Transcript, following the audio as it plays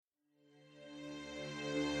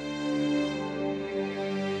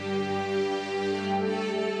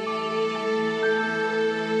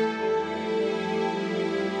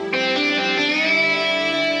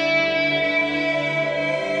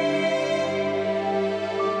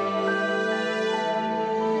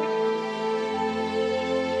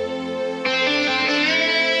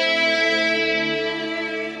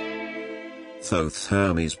Thoth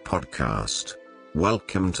Hermes podcast.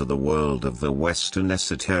 Welcome to the world of the Western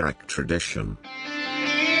esoteric tradition.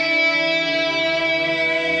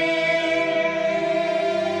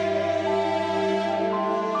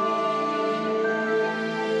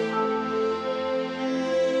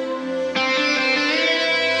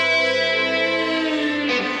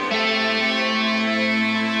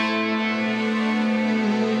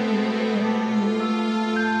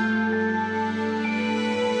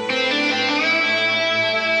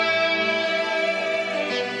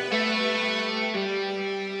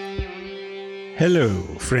 Hello,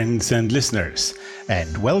 friends and listeners,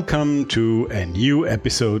 and welcome to a new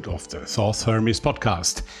episode of the Thoth Hermes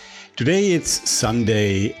podcast. Today it's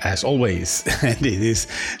Sunday, as always, and it is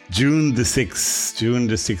June the 6th,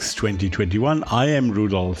 2021. I am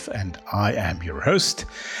Rudolf, and I am your host,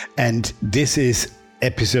 and this is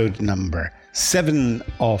episode number 7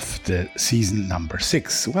 of the season number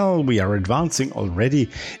 6. Well, we are advancing already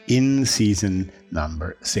in season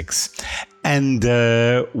number 6. And,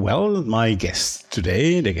 my guest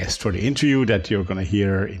today, the guest for the interview that you're going to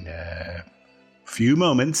hear in a few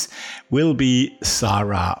moments, will be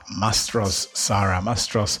Sarah Mastros. Sarah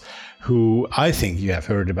Mastros, who I think you have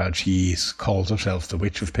heard about. She calls herself the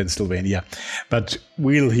Witch of Pennsylvania, but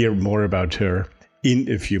we'll hear more about her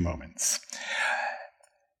in a few moments.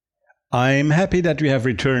 I'm happy that we have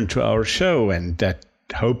returned to our show and that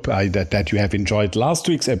you have enjoyed last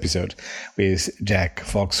week's episode with Jack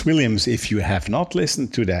Fox Williams. If you have not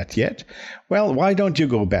listened to that yet, well, why don't you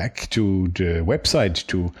go back to the website,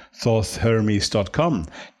 to thothhermes.com,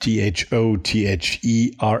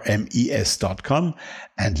 thothhermes.com,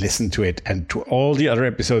 and listen to it. And to all the other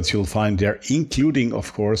episodes you'll find there, including,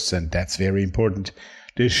 of course, and that's very important,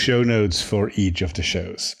 the show notes for each of the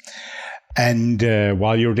shows. And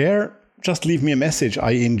while you're there, just leave me a message.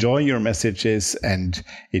 I enjoy your messages, and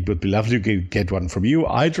it would be lovely to get one from you,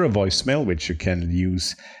 either a voicemail, which you can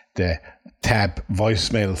use the tab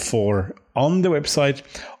voicemail for on the website,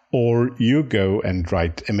 or you go and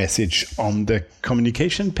write a message on the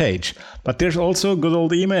communication page. But there's also a good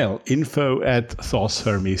old email,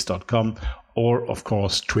 info@thothhermes.com, or of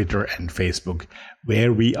course Twitter and Facebook,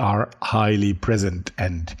 where we are highly present,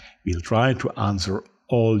 and we'll try to answer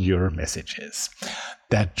all your messages.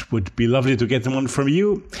 That would be lovely to get one from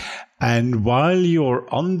you. And while you're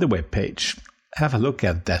on the webpage, have a look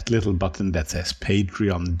at that little button that says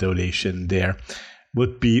Patreon donation there.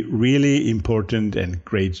 Would be really important and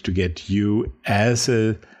great to get you as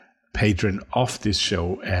a patron of this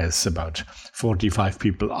show, as about 45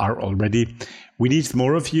 people are already. We need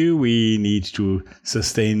more of you. We need to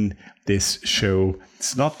sustain this show.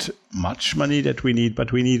 It's not much money that we need,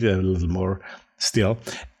 but we need a little more still.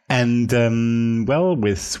 And,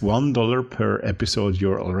 with $1 per episode,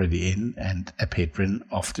 you're already in and a patron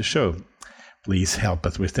of the show. Please help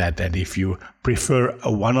us with that. And if you prefer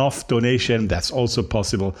a one-off donation, that's also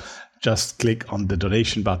possible. Just click on the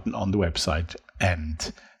donation button on the website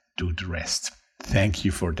and do the rest. Thank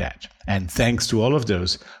you for that. And thanks to all of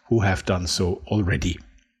those who have done so already.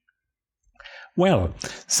 Well,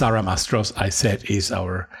 Sarah Mastros, I said, is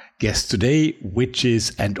our guest today.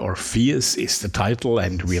 Witches and Orpheus is the title,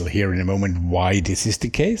 and we'll hear in a moment why this is the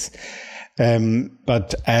case.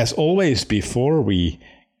 But as always, before we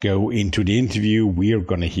go into the interview, we're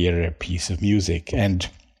going to hear a piece of music. And,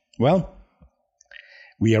 well,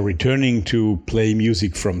 we are returning to play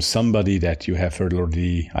music from somebody that you have heard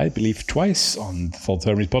already, I believe, twice on the Thoth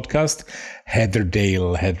Hermes podcast, Heather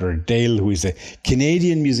Dale. Heather Dale, who is a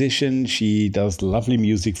Canadian musician. She does lovely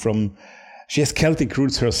music she has Celtic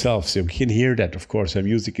roots herself, so you can hear that, of course. Her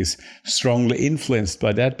music is strongly influenced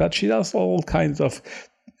by that, but she does all kinds of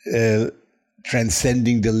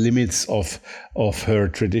transcending the limits of her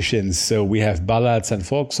traditions. So we have ballads and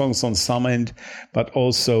folk songs on some end, but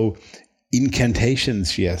also incantations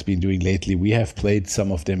she has been doing lately. We have played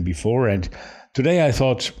some of them before, and today I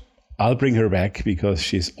thought I'll bring her back because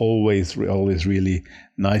she's always really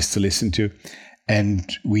nice to listen to.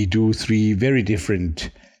 And we do 3 very different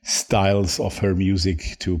styles of her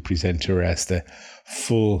music to present her as the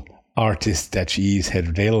full artist that she is,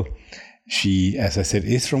 Heather Dale. She, as I said,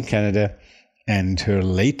 is from Canada, and her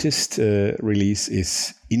latest release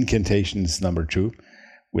is Incantations number 2.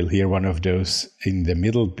 We'll hear one of those in the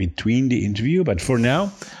middle between the interview. But for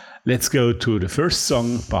now, let's go to the first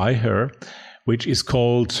song by her, which is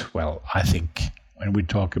called, well, I think when we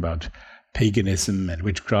talk about paganism and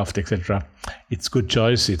witchcraft, etc., it's good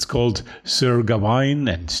choice. It's called Sir Gawain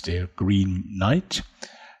and the Green Knight.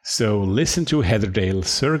 So listen to Heather Dale,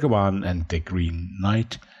 Sir Gawain and the Green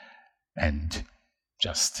Knight, and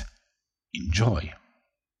just enjoy.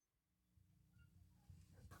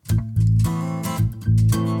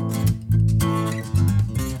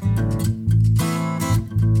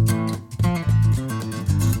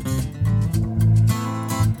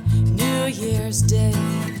 summer's day,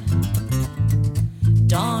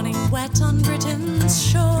 dawning wet on Britain's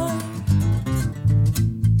shore.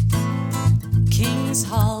 King's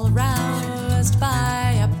Hall roused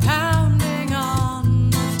by a pounding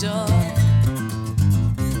on the door.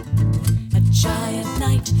 A giant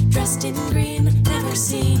knight dressed in green, never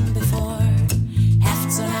seen before,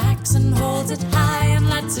 hefts an axe and holds it high and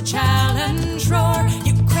lets a challenge roar.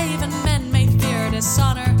 You craven men may fear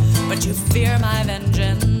dishonor, but you fear my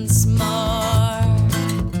vengeance more.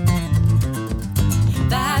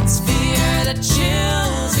 That's fear that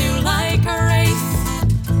chills you like a wraith,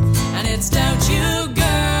 and it's doubt you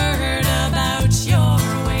gird about your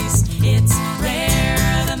waist. It's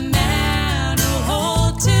rare the man who'll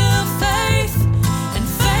hold to faith and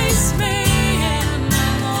face me in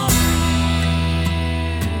memory.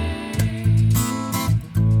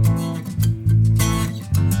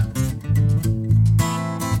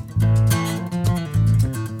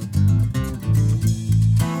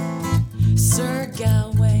 Sir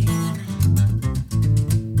Gawain,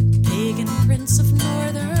 pagan prince of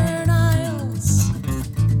northern isles,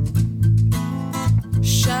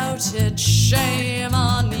 shouted shame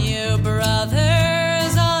on you,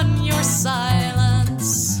 brothers, on your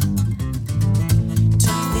silence.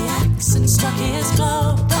 Took the axe and struck his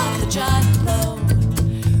blow, brought the giant low,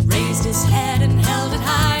 raised his head and held it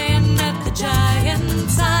high, and met the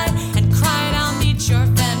giant's eye, and cried, I'll meet your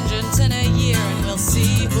vengeance in a year, and we'll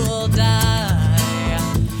see who'll die,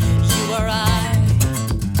 you or I.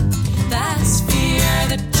 That's fear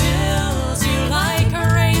that chills you like a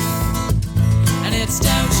wraith, and it's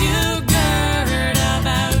doubt you gird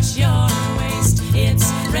about your waist.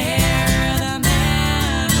 It's rare the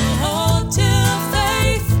man who'll hold to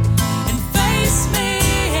faith and face me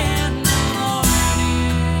in the morning.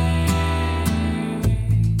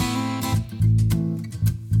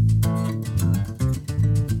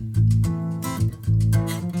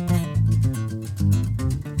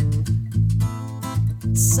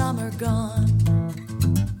 Summer gone,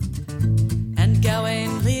 and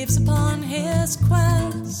Gawain leaves upon his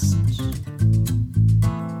quest.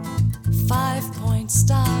 5-point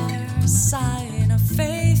star, sign of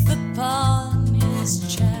faith upon his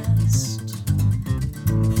chest.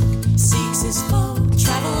 Seeks his foe,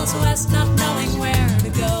 travels west, not knowing where to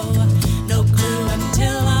go. No clue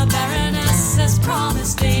until a baroness has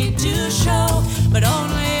promised aid to show, but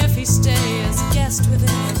only if he stays guest within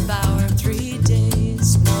her bower 3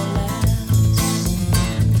 days, no less.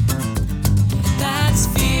 That's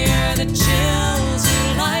fear that chills you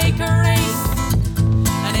like a wraith,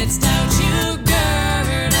 and it's doubt you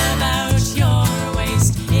gird about your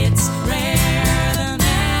waist. It's rare the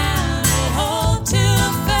man who'll hold to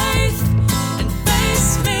faith and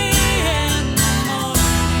face me in the morning.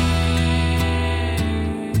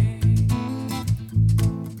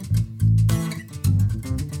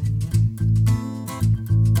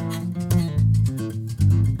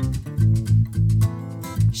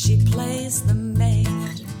 She plays the maid,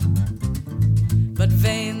 but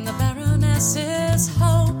vain the baroness's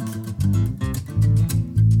hope.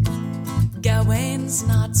 Gawain's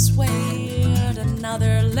not swayed,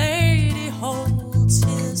 another lady holds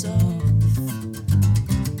his oath.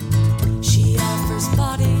 She offers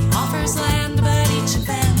body, offers land, but each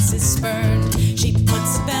advance is spurned. She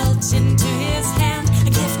puts a belt into his hand, a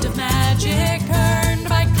gift of magic earned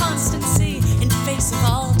by constancy in face of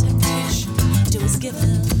all temptation to his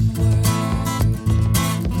given word.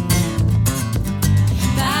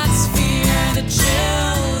 That's fear that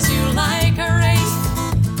chills you like a wraith,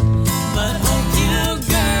 but hope you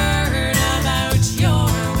gird about your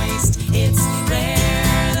waist.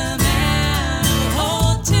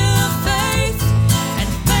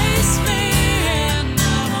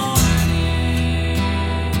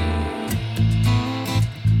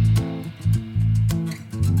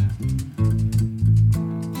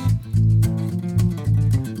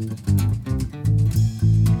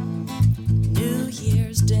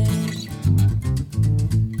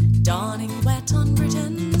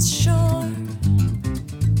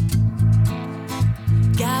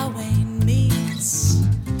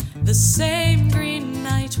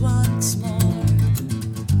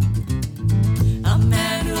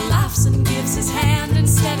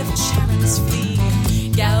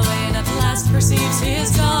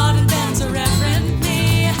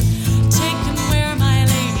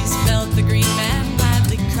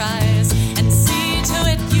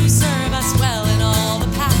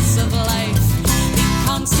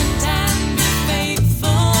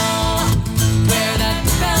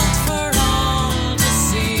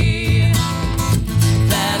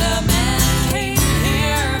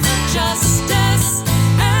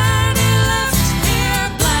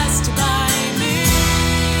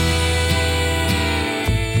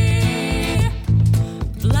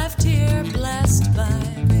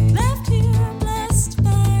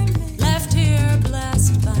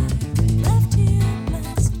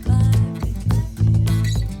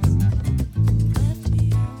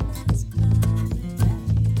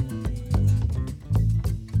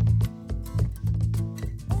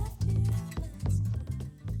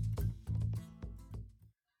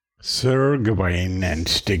 Sir Gawain and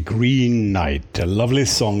the Green Knight, a lovely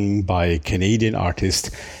song by Canadian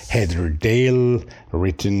artist Heather Dale,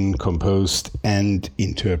 written, composed and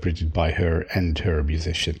interpreted by her and her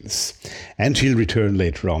musicians. And she'll return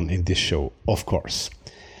later on in this show, of course.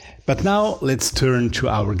 But now let's turn to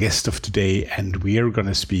our guest of today, and we are going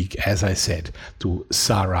to speak, as I said, to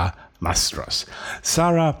Sarah Mastros.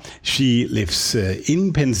 Sarah, she lives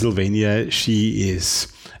in Pennsylvania. She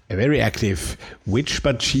is a very active witch,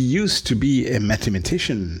 but she used to be a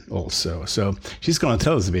mathematician also. So she's going to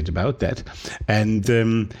tell us a bit about that.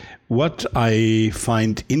 And what I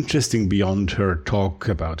find interesting beyond her talk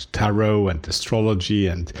about tarot and astrology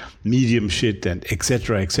and mediumship and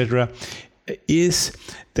etc., is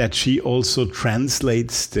that she also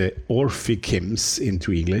translates the Orphic hymns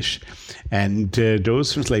into English. And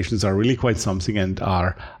those translations are really quite something and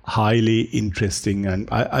are highly interesting. And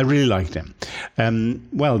I really like them.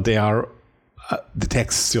 Well, they are,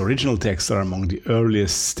 the original texts are among the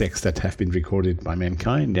earliest texts that have been recorded by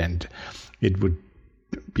mankind. And it would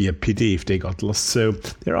be a pity if they got lost. So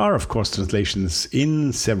there are, of course, translations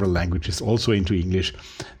in several languages, also into English,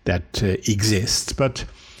 that exist. But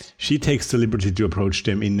she takes the liberty to approach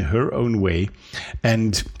them in her own way.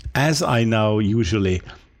 And as I now usually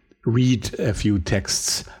read a few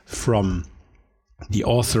texts from the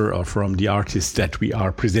author or from the artist that we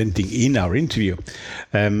are presenting in our interview,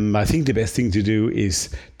 I think the best thing to do is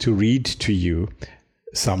to read to you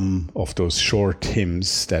some of those short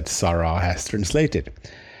hymns that Sarah has translated.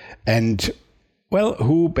 And well,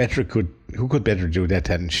 who could better do that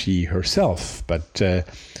than she herself? But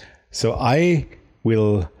so I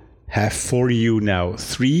will have for you now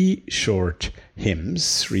three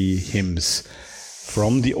hymns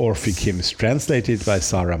from the Orphic hymns translated by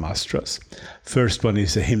Sarah Mastros. First one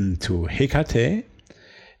is a hymn to Hecate.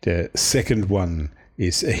 The second one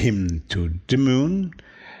is a hymn to the moon.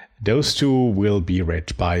 Those two will be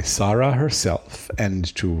read by Sarah herself.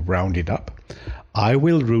 And to round it up, I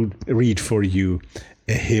will read for you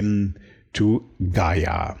a hymn to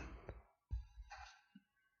Gaia.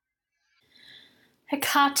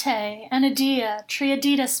 Hecate, Anadia,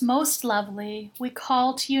 Triaditas most lovely, we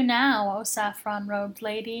call to you now, O saffron-robed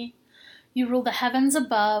lady. You rule the heavens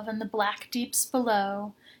above and the black deeps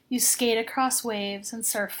below. You skate across waves and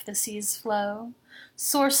surf the sea's flow.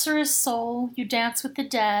 Sorceress soul, you dance with the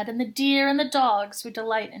dead and the deer and the dogs who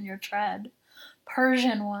delight in your tread.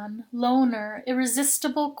 Persian one, loner,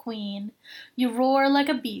 irresistible queen, you roar like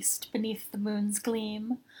a beast beneath the moon's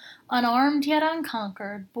gleam. Unarmed yet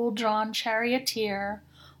unconquered, bull-drawn charioteer,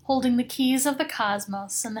 holding the keys of the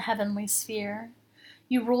cosmos and the heavenly sphere.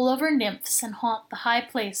 You rule over nymphs and haunt the high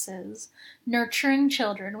places, nurturing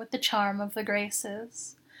children with the charm of the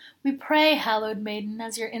graces. We pray, hallowed maiden,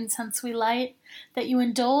 as your incense we light, that you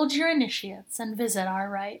indulge your initiates and visit our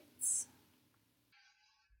rites.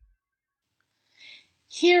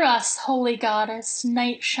 Hear us, holy goddess,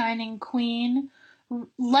 night-shining queen,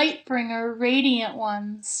 light-bringer, radiant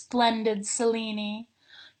one, splendid Selene,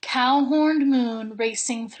 cow-horned moon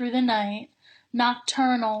racing through the night,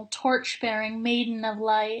 nocturnal, torch-bearing maiden of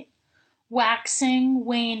light, waxing,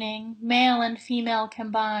 waning, male and female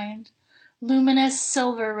combined, luminous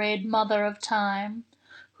silver-rayed mother of time,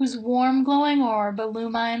 whose warm glowing orb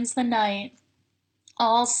illumines the night,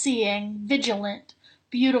 all-seeing, vigilant,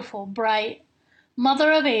 beautiful, bright,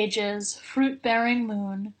 mother of ages, fruit-bearing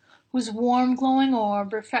moon, whose warm glowing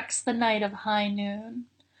orb reflects the night of high noon.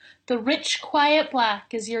 The rich quiet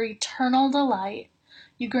black is your eternal delight.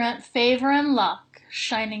 You grant favor and luck,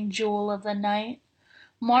 shining jewel of the night.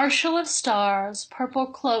 Marshal of stars,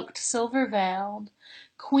 purple-cloaked, silver-veiled,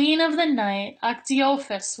 queen of the night,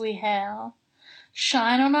 Actiophis we hail.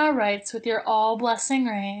 Shine on our rites with your all-blessing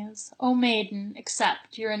rays. O maiden,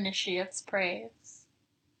 accept your initiate's praise.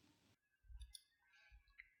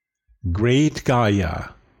 Great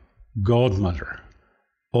Gaia, Godmother,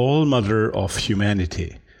 all-mother of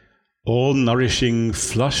humanity, all-nourishing,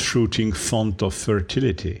 flush-fruiting font of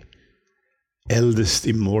fertility, eldest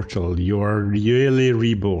immortal, you are really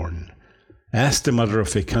reborn, as the mother of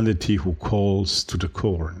fecundity who calls to the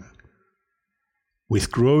corn.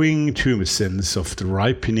 With growing tumescence of the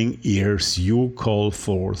ripening ears, you call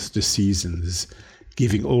forth the seasons,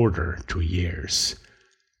 giving order to years.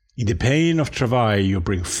 In the pain of travail you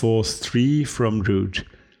bring forth tree from root,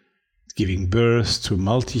 giving birth to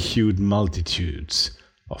multi-hued multitudes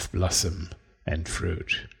of blossom and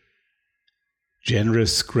fruit.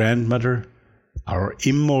 Generous grandmother, our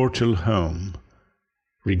immortal home,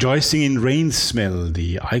 rejoicing in rain smell,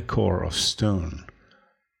 the ichor of stone.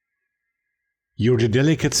 You're the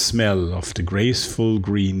delicate smell of the graceful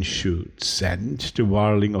green shoots and the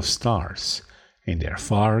whirling of stars, in their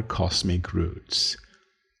far cosmic roots.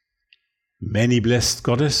 Many blessed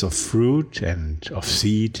goddess of fruit and of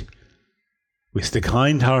seed, with the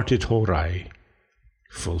kind-hearted Horai,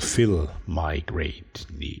 fulfill my great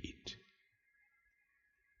need.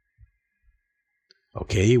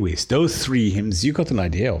 Okay, with those 3 hymns, you got an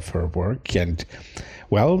idea of her work, and,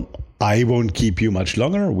 well, I won't keep you much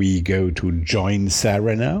longer. We go to join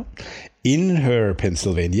Sarah now in her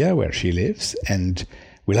Pennsylvania, where she lives, and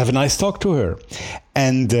we'll have a nice talk to her.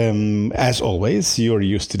 And as always, you're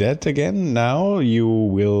used to that again. Now you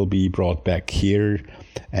will be brought back here,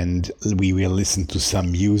 and we will listen to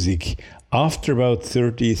some music after about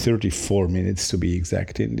 34 minutes to be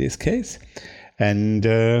exact in this case. And,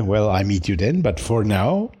 well, I meet you then. But for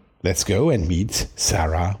now, let's go and meet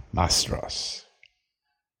Sarah Mastros.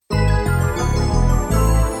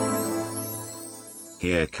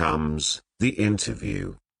 Here comes the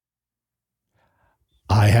interview.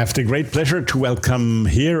 I have the great pleasure to welcome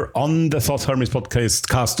here on the Thought Hermes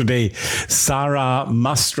podcast today, Sarah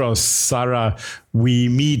Mastros. Sarah, we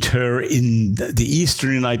meet her in the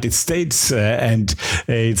eastern United States, and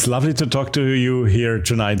it's lovely to talk to you here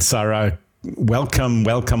tonight, Sarah. Welcome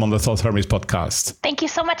on the Thought Hermes podcast. Thank you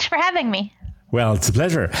so much for having me. Well, it's a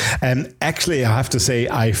pleasure. And actually, I have to say,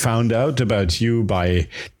 I found out about you by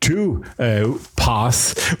 2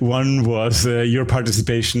 paths. One was your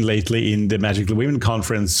participation lately in the Magical Women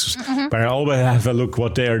Conference, where I always have a look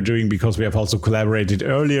what they are doing, because we have also collaborated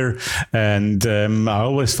earlier. And I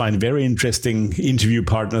always find very interesting interview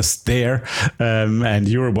partners there. And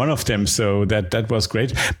you were one of them. So that was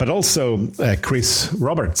great. But also Chris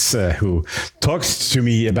Roberts, who talked to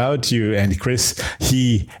me about you. And Chris,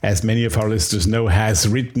 he, as many of our listeners know, has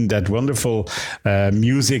written that wonderful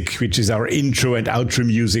music, which is our intro and outro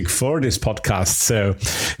music for this podcast. So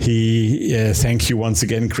thank you once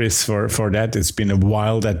again, Chris, for that. It's been a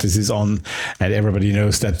while that this is on, and everybody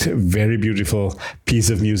knows that very beautiful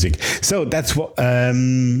piece of music. So that's what,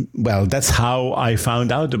 that's how I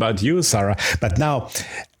found out about you, Sarah. But now,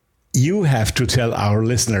 you have to tell our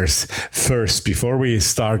listeners first, before we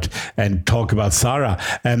start and talk about Sarah.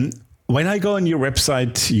 When I go on your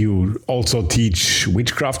website, you also teach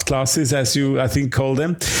witchcraft classes, as you, I think, call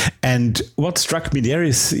them. And what struck me there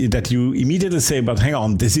is that you immediately say, but hang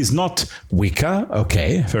on, this is not Wicca.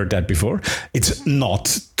 Okay, I've heard that before. It's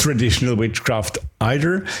not traditional witchcraft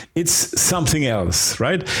either. It's something else,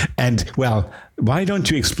 right? And, well, why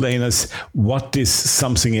don't you explain us what this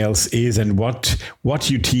something else is, and what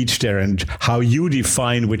you teach there, and how you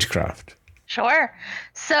define witchcraft? Sure.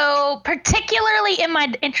 So particularly in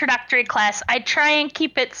my introductory class, I try and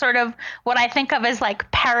keep it sort of what I think of as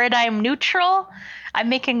like paradigm neutral. I'm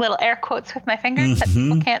making little air quotes with my fingers that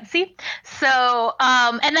people can't see. So,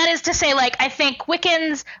 and that is to say, like, I think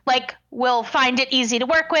Wiccans, like, will find it easy to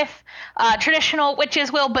work with. Traditional witches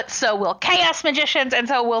will, but so will chaos magicians, and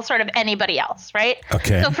so will sort of anybody else, right?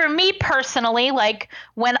 Okay. So for me personally, like,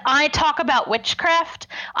 when I talk about witchcraft,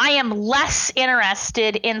 I am less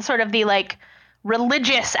interested in sort of the, like,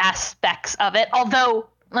 religious aspects of it, although,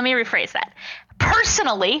 let me rephrase that.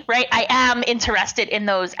 Personally, right, I am interested in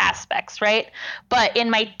those aspects, right? But in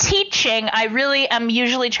my teaching, I really am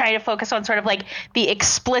usually trying to focus on sort of like the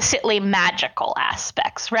explicitly magical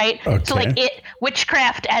aspects, right? Okay. So like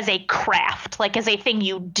witchcraft as a craft, like as a thing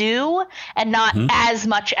you do, and not as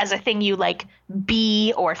much as a thing you like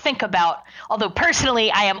be or think about. Although personally,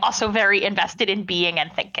 I am also very invested in being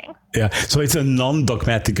and thinking. Yeah, so it's a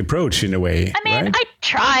non-dogmatic approach in a way. I mean, right? I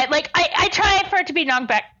try. Like, I try for it to be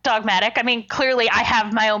non-dogmatic. I mean, clearly I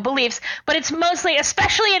have my own beliefs, but it's mostly,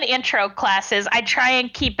 especially in intro classes, I try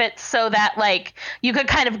and keep it so that, like, you could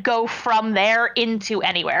kind of go from there into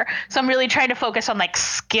anywhere. So I'm really trying to focus on, like,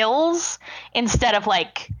 skills instead of,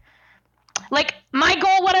 like my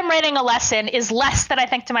goal when I'm writing a lesson is less that I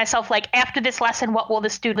think to myself, like, after this lesson, what will the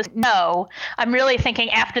student know? I'm really thinking,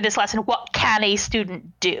 after this lesson, what can a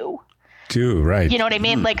student do? Right. You know what I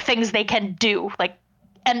mean? Like, things they can do, like,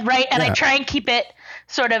 and right. And I try and keep it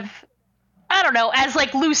sort of, I don't know, as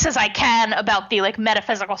like loose as I can about the like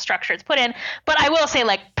metaphysical structure it's put in. But I will say,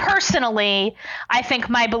 like, personally, I think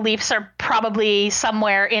my beliefs are probably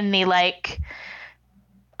somewhere in the, like,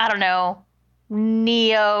 I don't know,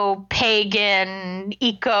 neo-pagan,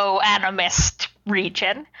 eco-animist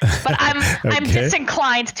region, but I'm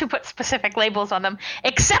disinclined to put specific labels on them,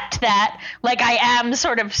 except that, like, I am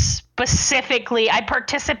sort of specifically, I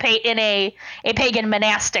participate in a pagan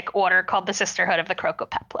monastic order called the Sisterhood of the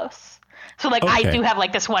Crocopeplos. So, like, I do have,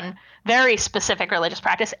 like, this one very specific religious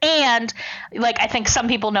practice. And, like, I think some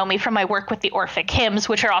people know me from my work with the Orphic hymns,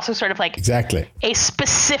 which are also sort of, like, exactly a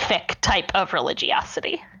specific type of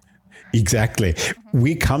religiosity. Exactly.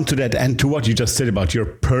 We come to that and to what you just said about your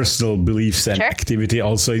personal beliefs and Sure. activity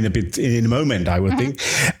also in a moment, I would think.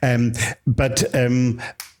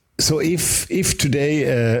 So if today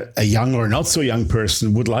a young or not so young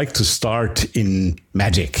person would like to start in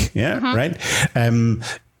magic, right?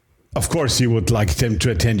 Of course, you would like them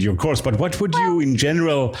to attend your course, but what would you in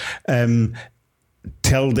general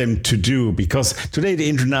tell them to do? Because today the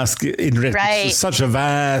internet Right. is such a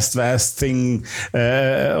vast thing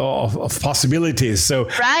of possibilities. So,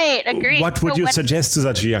 Right, agreed. what would So you when- suggest to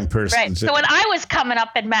such a young person? Right. So when I was coming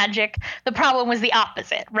up in magic, the problem was the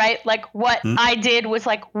opposite, right? Like what I did was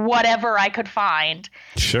like whatever I could find.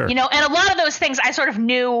 Sure. You know, and a lot of those things I sort of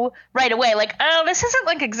knew right away, like, oh, this isn't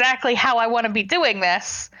like exactly how I want to be doing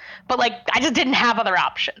this. But like I just didn't have other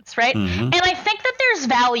options, right? And I think that there's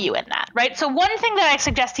value in that, right? So one thing that I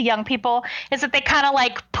suggest to young people is that they kind of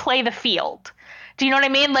like play the field. Do you know what I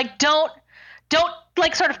mean? Like don't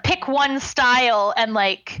like sort of pick one style and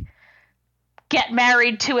like get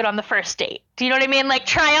married to it on the first date. Do you know what I mean? Like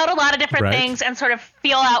try out a lot of different Right. things and sort of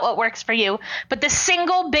feel out what works for you. But the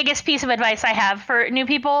single biggest piece of advice I have for new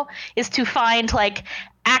people is to find like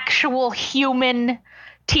actual human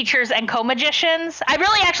teachers and co-magicians. I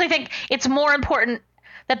really actually think it's more important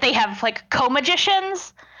that they have like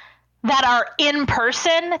co-magicians that are in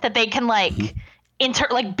person that they can like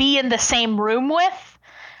be in the same room with.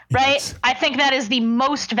 Right. Yes. I think that is the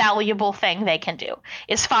most valuable thing they can do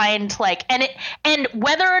is find like and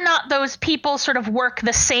whether or not those people sort of work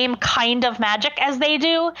the same kind of magic as they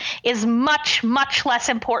do is much, much less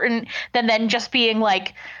important than then just being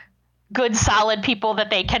like good, solid people that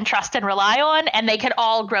they can trust and rely on, and they can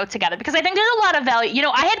all grow together. Because I think there's a lot of value. You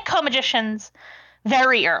know, I had co-magicians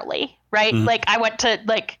very early, right? Like I went to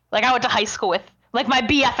high school with like my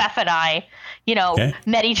BFF and I, you know,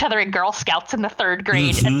 met each other in Girl Scouts in the 3rd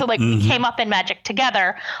grade. And so like we came up in magic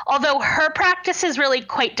together, although her practice is really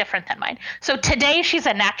quite different than mine. So today she's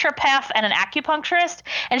a naturopath and an acupuncturist,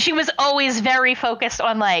 and she was always very focused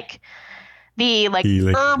on like the like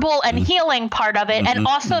Healing. herbal and healing part of it, and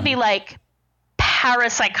also the like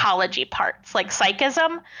parapsychology parts, like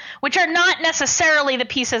psychism, which are not necessarily the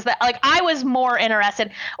pieces that like I was more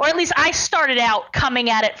interested, or at least I started out coming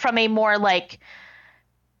at it from a more like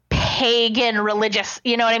pagan religious,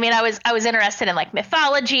 you know what I mean? I was interested in like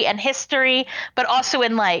mythology and history, but also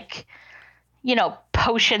in like, you know,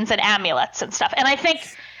 potions and amulets and stuff. And I think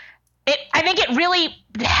it really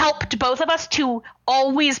helped both of us to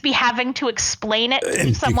always be having to explain it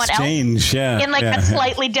to someone else in like a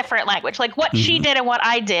slightly different language. Like what she did and what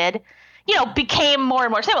I did, you know, became more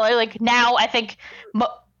and more similar. Like now I think,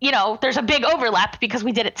 you know, there's a big overlap because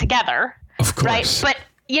we did it together. Of course. Right. But,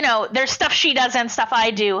 you know, there's stuff she does and stuff I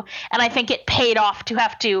do. And I think it paid off to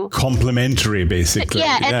have to. Complementary, basically.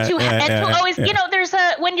 To always, you know, there's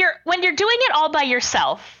when you're doing it all by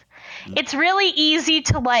yourself, it's really easy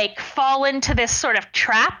to like fall into this sort of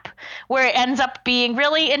trap where it ends up being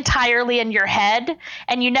really entirely in your head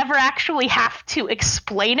and you never actually have to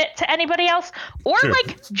explain it to anybody else or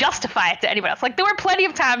like justify it to anybody else. Like there were plenty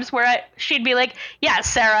of times where she'd be like, yeah,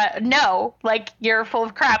 Sarah, no, like you're full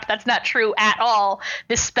of crap. That's not true at all.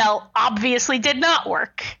 This spell obviously did not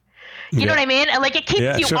work. You know what I mean? And like it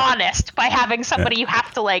keeps you honest by having somebody you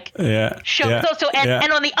have to like show.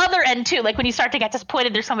 And on the other end too, like when you start to get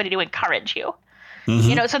disappointed, there's somebody to encourage you.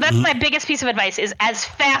 You know, so that's my biggest piece of advice is as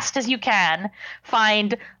fast as you can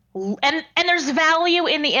find. And there's value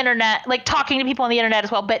in the internet, like talking to people on the internet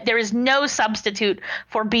as well, but there is no substitute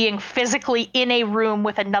for being physically in a room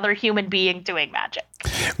with another human being doing magic.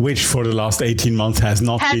 Which for the last 18 months has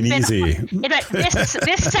not been easy.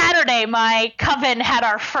 This Saturday, my coven had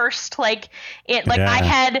our first,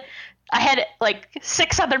 I had like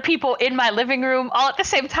 6 other people in my living room all at the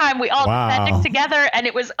same time. We all did magic together, and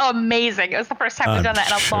it was amazing. It was the first time we've done that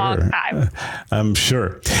in a long time. I'm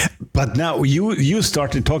sure. But now you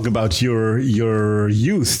started talking about your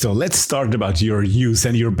youth. So let's start about your youth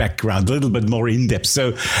and your background a little bit more in depth.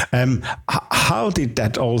 So how did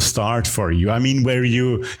that all start for you? I mean, were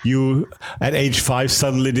you at age 5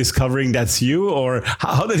 suddenly discovering that's you, or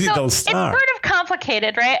how did it all start? It's sort of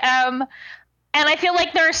complicated, right? And I feel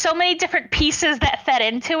like there are so many different pieces that fed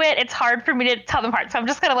into it. It's hard for me to tell them apart. So I'm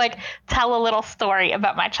just going to tell a little story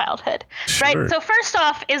about my childhood, right? So first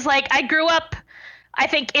off is I grew up, I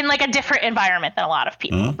think, in a different environment than a lot of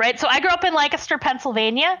people, right? So I grew up in Lancaster,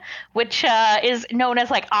 Pennsylvania, which is known as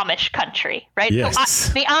Amish country, right? Yes.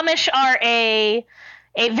 So the Amish are a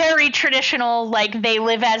very traditional, they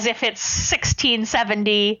live as if it's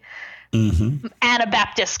 1670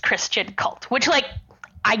 Anabaptist Christian cult, which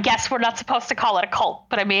I guess we're not supposed to call it a cult,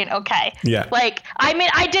 but I mean, okay. Yeah. Like, I mean,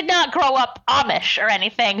 I did not grow up Amish or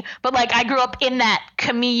anything, but like I grew up in that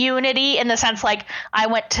community in the sense like I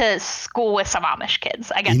went to school with some Amish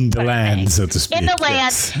kids, I guess. In the land, so to speak. In the land.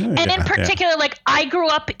 Yes. And in particular, like I grew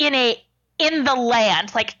up in the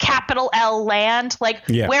land, like capital L land, like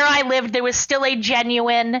where I lived, there was still a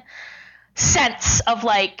genuine sense of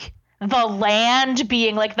like the land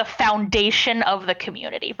being like the foundation of the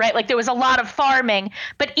community, right? Like there was a lot of farming,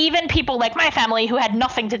 but even people like my family who had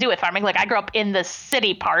nothing to do with farming, like I grew up in the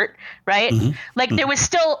city part, right? Like there was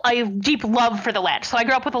still a deep love for the land. So I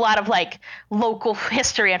grew up with a lot of like local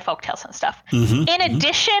history and folktales and stuff. In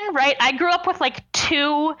addition, right, I grew up with like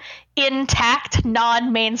two intact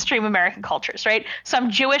non-mainstream American cultures, right? So I'm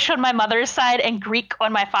Jewish on my mother's side and Greek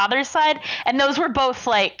on my father's side. And those were both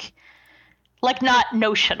like not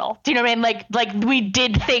notional. Do you know what I mean? Like we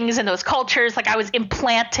did things in those cultures. Like I was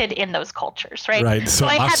implanted in those cultures, right? Right. So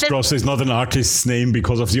Astros is not an artist's name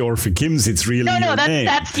because of the Orphic hymns. It's really your name.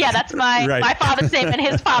 That's my father's name and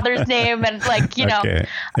his father's name, and like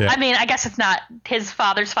I mean, I guess it's not his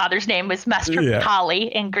father's name was Mestre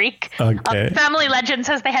Mihaly in Greek. Okay. Family legend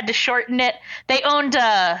says they had to shorten it. They owned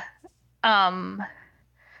a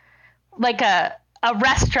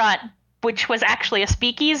restaurant which was actually a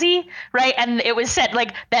speakeasy, right? And it was said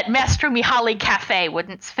like that Mestre Mihaly Cafe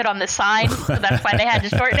wouldn't fit on the sign, so that's why they had to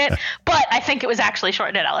shorten it. But I think it was actually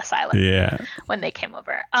shortened at Ellis Island when they came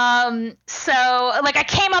over. So like I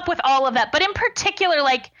came up with all of that, but in particular,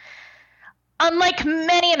 like unlike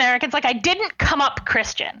many Americans, like I didn't come up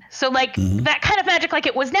Christian. So like that kind of magic, like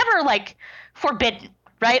it was never like forbidden,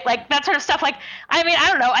 right? Like that sort of stuff. Like, I mean,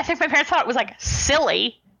 I don't know. I think my parents thought it was like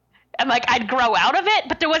silly. And like I'd grow out of it,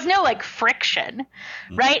 but there was no like friction,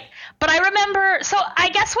 right? But I remember, so I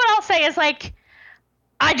guess what I'll say is like,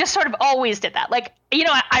 I just sort of always did that. Like, you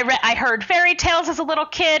know, I heard fairy tales as a little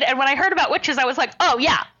kid, and when I heard about witches, I was like, oh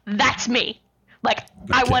yeah, that's me. Like,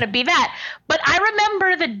 I want to be that. But I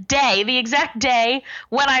remember the exact day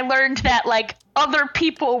when I learned that like other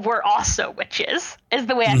people were also witches, is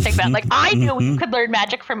the way I think about it. Like I knew you could learn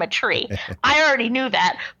magic from a tree. I already knew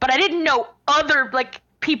that, but I didn't know other like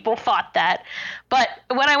people thought that. But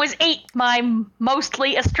when I was 8, my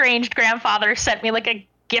mostly estranged grandfather sent me like a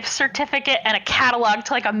gift certificate and a catalog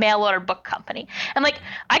to like a mail order book company. And like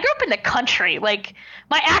I grew up in the country, like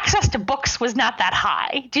my access to books was not that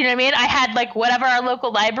high. Do you know what I mean? I had like whatever our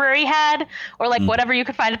local library had, or like whatever you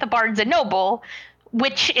could find at the Barnes and Noble,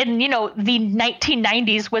 which in, you know, the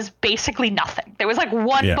 1990s was basically nothing. There was like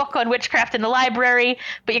one book on witchcraft in the library,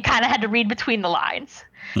 but you kind of had to read between the lines.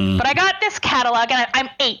 But I got this catalog, and I'm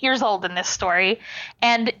 8 years old in this story.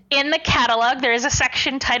 And in the catalog, there is a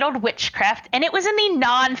section titled Witchcraft, and it was in the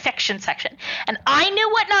nonfiction section. And I knew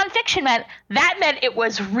what nonfiction meant. That meant it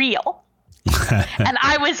was real. And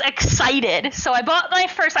I was excited. So I bought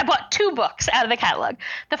 2 books out of the catalog.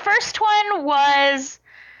 The first one was,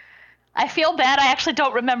 I feel bad, I actually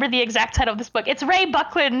don't remember the exact title of this book. It's Ray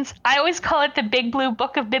Buckland's, I always call it the Big Blue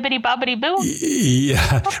Book of Bibbidi Bobbidi Boo.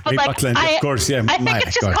 Yeah, but Ray like, Buckland, of course, yeah. I think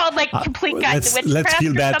it's just called like Complete Guide to Witchcraft. Let's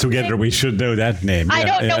feel bad together, we should know that name. I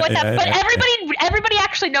don't know what that, but everybody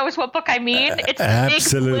actually knows what book I mean. It's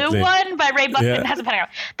the Big Blue one by Ray Buckland, has a pentagram.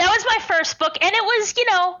 That was my first book, and it was, you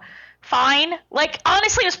know, fine. Like,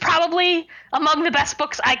 honestly, it was probably among the best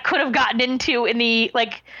books I could have gotten into in the,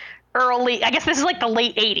 like, early, I guess this is like the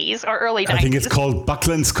late 80s or early 90s. I think it's called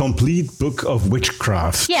Buckland's Complete Book of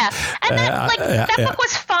Witchcraft. Yeah, and that book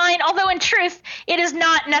was fine, although in truth, it is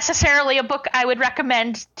not necessarily a book I would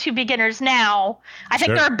recommend to beginners now. I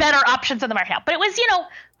think there are better options in the market now, but it was, you know,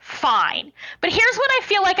 fine. But here's what I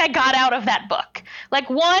feel like I got out of that book. Like,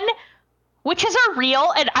 one, witches are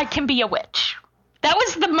real and I can be a witch. That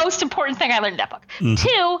was the most important thing I learned in that book.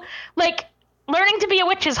 2, like, learning to be a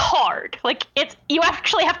witch is hard. Like, you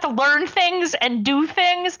actually have to learn things and do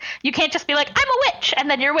things. You can't just be like, I'm a witch, and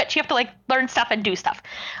then you're a witch. You have to like learn stuff and do stuff.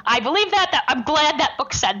 I believe that I'm glad that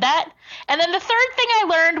book said that. And then the third thing I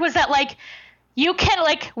learned was that like you can,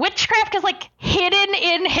 like, witchcraft is like hidden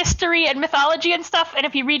in history and mythology and stuff, and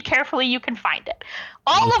if you read carefully you can find it.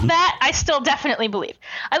 All of that I still definitely believe.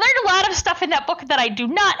 I learned a lot of stuff in that book that I do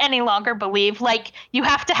not any longer believe, like you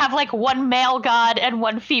have to have like one male god and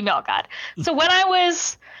one female god. So when I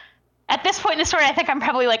was at this point in the story, I think I'm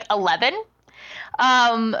probably like 11,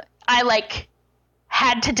 I like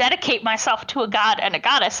had to dedicate myself to a god and a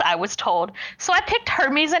goddess, I was told. So I picked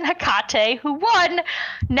Hermes and Hecate, who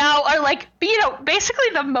now are like, basically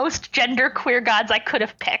the most genderqueer gods I could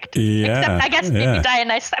have picked. Yeah. Except I guess maybe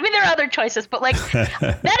Dionysus. I mean, there are other choices, but like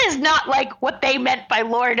that is not like what they meant by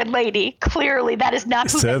Lord and Lady. Clearly, that is not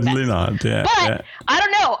who Certainly they meant. not. Yeah. But I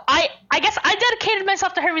don't know. I guess I dedicated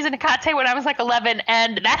myself to Hermes and Hecate when I was like 11,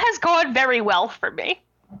 and that has gone very well for me.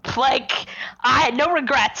 Like, I had no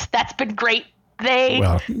regrets. That's been great. They've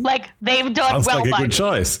done sounds well like a by good me,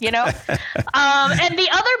 choice. And the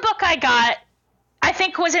other book I got, I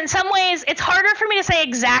think, was in some ways, it's harder for me to say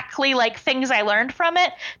exactly like things I learned from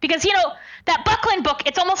it, because that Buckland book,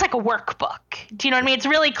 it's almost like a workbook. Do you know what I mean? It's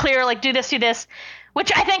really clear, like, do this,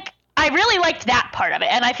 which I think I really liked that part of it,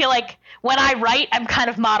 and I feel like when I write, I'm kind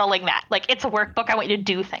of modeling that. Like, it's a workbook. I want you to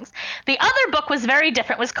do things. The other book was very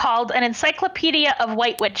different. It was called An Encyclopedia of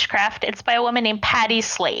White Witchcraft. It's by a woman named Patty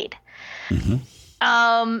Slade. Mm-hmm.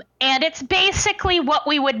 And it's basically what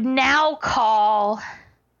we would now call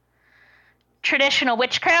traditional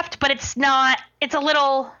witchcraft, but it's not. It's a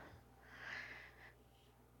little...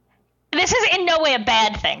 This is in no way a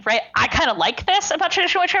bad thing, right? I kind of like this about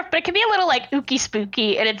traditional witchcraft, but it can be a little like ooky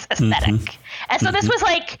spooky in its aesthetic. Mm-hmm. And so this was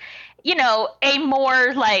like, a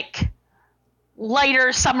more like lighter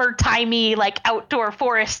summertimey, like outdoor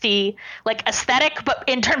foresty, like aesthetic. But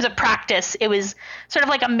in terms of practice, it was sort of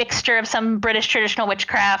like a mixture of some British traditional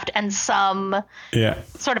witchcraft and some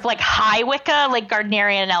sort of like high Wicca, like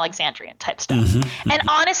Gardnerian and Alexandrian type stuff. Mm-hmm. And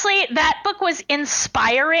honestly, that book was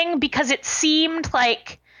inspiring because it seemed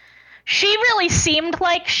like she really seemed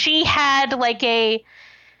like she had like a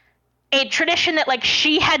tradition that like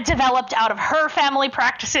she had developed out of her family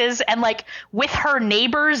practices and like with her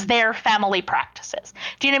neighbors, their family practices.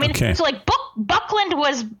 Do you know what I mean? Okay. So like Buckland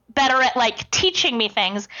was better at like teaching me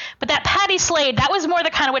things, but that Patty Slade, that was more the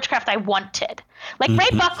kind of witchcraft I wanted. Like Ray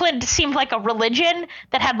Buckland seemed like a religion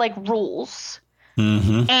that had like rules.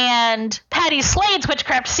 Mm-hmm. And Patty Slade's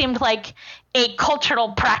witchcraft seemed like a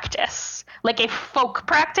cultural practice, like a folk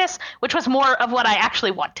practice, which was more of what I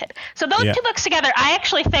actually wanted. So those two books together, I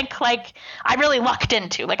actually think like I really lucked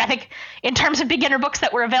into. Like I think in terms of beginner books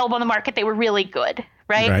that were available in the market, they were really good,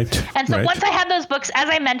 right? And so once I had those books, as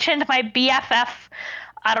I mentioned, my BFF,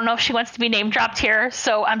 I don't know if she wants to be name dropped here,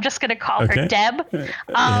 so I'm just going to call her Deb.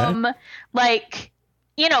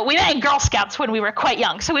 We met in Girl Scouts when we were quite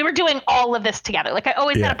young, so we were doing all of this together. Like I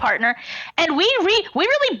always had a partner, and we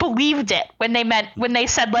really believed it when they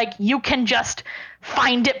said like you can just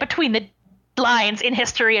find it between the lines in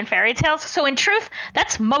history and fairy tales. So in truth,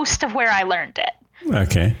 that's most of where I learned it.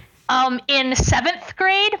 Okay. In 7th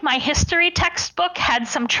grade, my history textbook had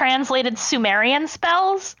some translated Sumerian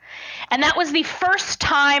spells, and that was the first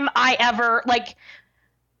time I ever like.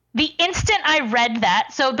 The instant I read that,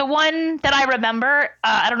 so the one that I remember,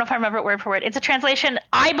 I don't know if I remember it word for word, it's a translation,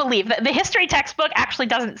 I believe. The history textbook actually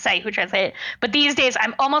doesn't say who translated it, but these days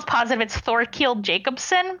I'm almost positive it's Thorkild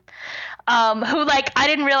Jacobsen, who, like, I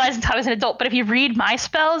didn't realize until I was an adult, but if you read my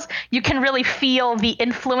spells, you can really feel the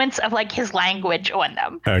influence of, like, his language on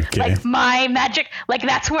them. Okay. Like, my magic, like,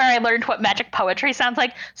 that's where I learned what magic poetry sounds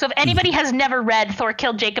like. So if anybody has never read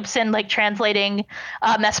Thorkild Jacobsen, like, translating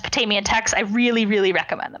Mesopotamian texts, I really, really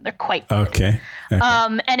recommend them. They're quite good. Okay.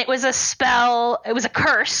 And it was a spell, it was a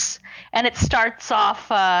curse, and it starts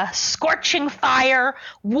off scorching fire,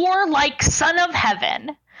 warlike son of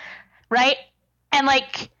heaven, right? And,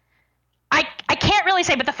 like, I can't really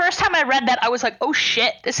say, but the first time I read that, I was like, oh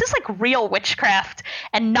shit, this is like real witchcraft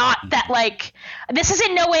and not that like, this is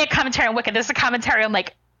in no way a commentary on Wicca. This is a commentary on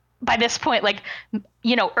like, by this point, like,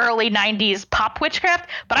 you know, early 90s pop witchcraft.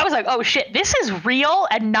 But I was like, oh shit, this is real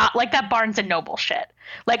and not like that Barnes and Noble shit.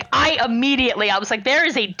 Like I was like, there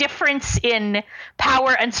is a difference in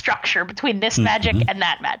power and structure between this magic and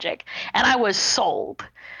that magic. And I was sold,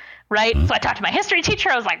 right? So I talked to my history teacher.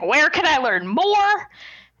 I was like, where can I learn more?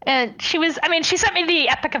 And she sent me the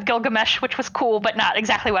Epic of Gilgamesh, which was cool, but not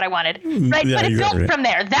exactly what I wanted. Right. Yeah, but it built from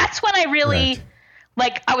there. That's when I really,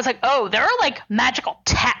 like, I was like, oh, there are like magical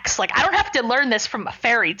texts. Like, I don't have to learn this from a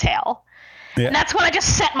fairy tale. Yeah. And that's when I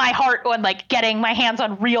just set my heart on like getting my hands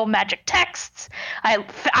on real magic texts.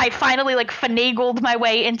 I finally like finagled my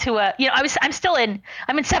way into I'm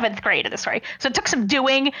in 7th grade of this story. So it took some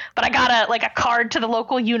doing, but I got a card to the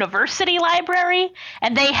local university library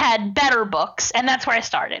and they had better books. And that's where I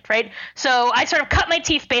started. Right. So I sort of cut my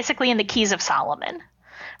teeth basically in the Keys of Solomon,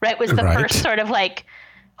 right? Was the first sort of like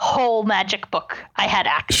whole magic book I had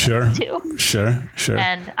access to. Sure.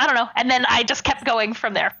 And I don't know. And then I just kept going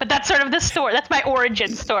from there. But that's sort of the story. That's my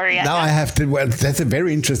origin story. Now I have to, well, that's a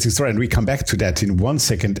very interesting story. And we come back to that in 1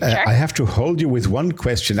 second. Sure. I have to hold you with one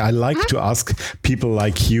question. I like to ask people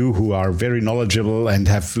like you who are very knowledgeable and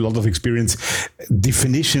have a lot of experience,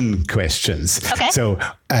 definition questions. Okay. So,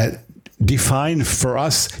 define for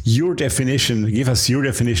us your definition. Give us your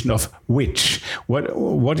definition of witch.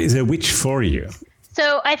 What is a witch for you?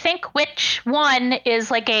 So I think witch, one, is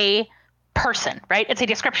like a person, right? It's a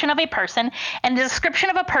description of a person, and the description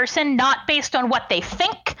of a person not based on what they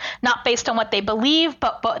think, not based on what they believe,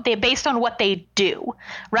 but they're based on what they do,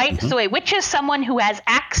 right? Mm-hmm. So a witch is someone who has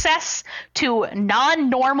access to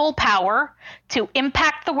non-normal power to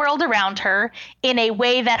impact the world around her in a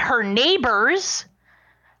way that her neighbors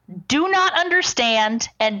do not understand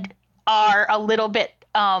and are a little bit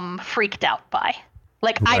freaked out by.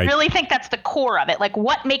 Like, right. I really think that's the core of it. Like,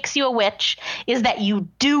 what makes you a witch is that you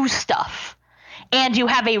do stuff and you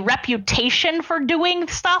have a reputation for doing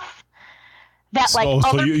stuff that, like,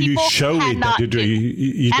 other people show cannot it, do.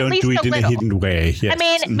 You don't do it in a hidden way. Yes. I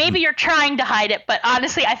mean, maybe you're trying to hide it, but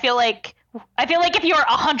honestly, I feel like if you're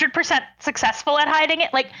 100% successful at hiding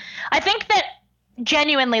it, like, I think that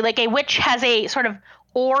genuinely, like, a witch has a sort of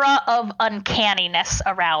aura of uncanniness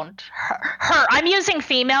around her. I'm using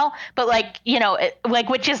female, but like, you know, like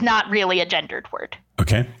witch is not really a gendered word.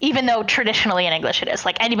 Okay. Even though traditionally in English it is.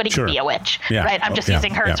 Like anybody can be a witch, right? I'm just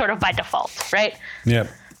using her sort of by default, right? Yeah.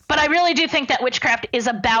 But I really do think that witchcraft is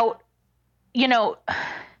about, you know,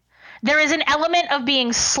 there is an element of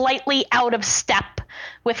being slightly out of step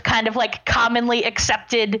with kind of like commonly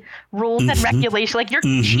accepted rules and regulations. Like you're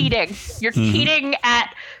cheating. You're cheating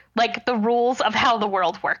at like the rules of how the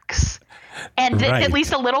world works, and it's at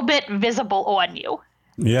least a little bit visible on you.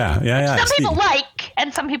 Yeah. Some people like,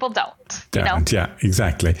 and some people don't. You know? Yeah,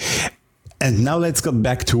 exactly. And now let's go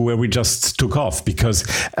back to where we just took off, because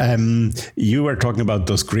you were talking about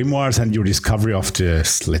those grimoires and your discovery of the,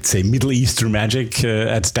 let's say, Middle Eastern magic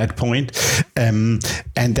at that point. And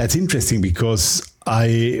that's interesting because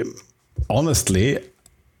I honestly,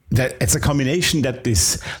 that it's a combination that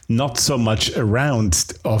is not so much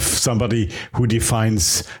around of somebody who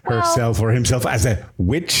defines herself or himself as a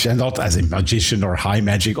witch and not as a magician or high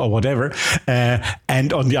magic or whatever.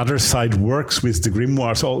 And on the other side works with the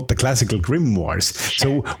grimoires, all the classical grimoires.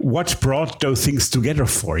 Sure. So what brought those things together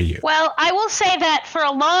for you? Well, I will say that for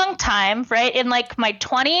a long time, right, in like my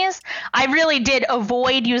 20s, I really did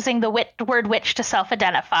avoid using the word witch to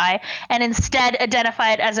self-identify and instead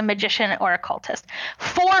identify it as a magician or occultist.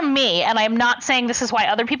 For me, and I'm not saying this is why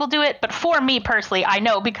other people do it, but for me personally, I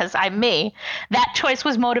know because I'm me, that choice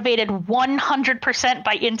was motivated 100%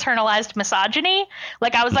 by internalized misogyny.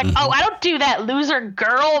 Like I was like, oh, I don't do that loser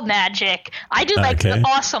girl magic. I do like the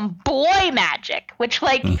awesome boy magic, which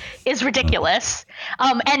like is ridiculous.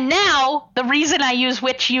 And now the reason I use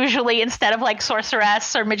witch usually instead of like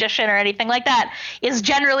sorceress or magician or anything like that is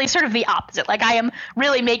generally sort of the opposite. Like I am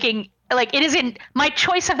really making like it isn't my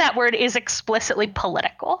choice of that word is explicitly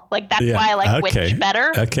political. Like that's why I like witch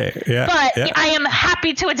better. Okay. Yeah. But I am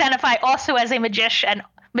happy to identify also as a magician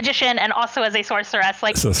and also as a sorceress.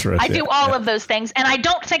 Like I do all of those things, and I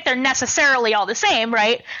don't think they're necessarily all the same,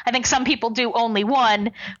 right? I think some people do only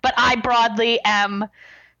one, but I broadly am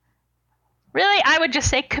really, I would just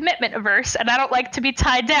say commitment averse, and I don't like to be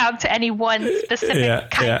tied down to any one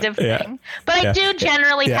specific kind of thing. But I do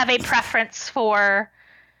generally have a preference for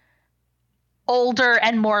older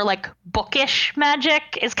and more like bookish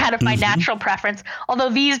magic is kind of my natural preference. Although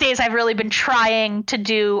these days I've really been trying to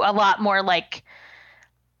do a lot more like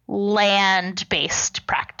land-based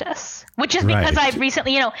practice, which is because I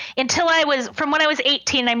recently, you know, from when I was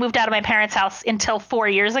 18, I moved out of my parents' house until 4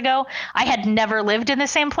 years ago. I had never lived in the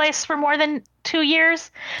same place for more than 2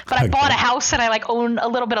 years, but I bought a house and I like own a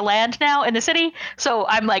little bit of land now in the city. So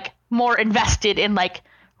I'm like more invested in like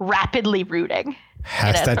rapidly rooting.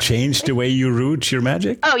 Has that changed the way you root your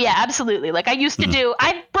magic? Oh, yeah, absolutely. Like I used to do,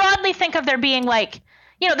 I broadly think of there being like,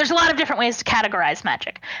 you know, there's a lot of different ways to categorize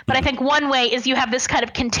magic. But I think one way is you have this kind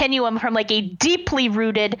of continuum from like a deeply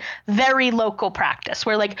rooted, very local practice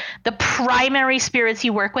where like the primary spirits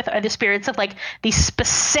you work with are the spirits of like the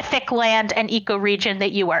specific land and ecoregion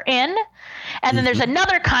that you are in. And then there's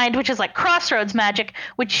another kind, which is like crossroads magic,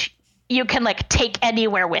 which you can like take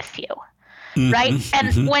anywhere with you. Right.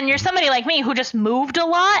 And when you're somebody like me who just moved a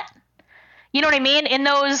lot, you know what I mean? In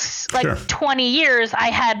those like 20 years, I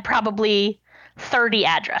had probably 30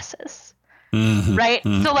 addresses. Right.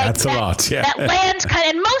 So like that's a lot. Yeah. That land kind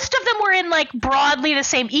of, and most of them were in like broadly the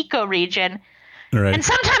same ecoregion. Right. And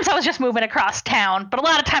sometimes I was just moving across town, but a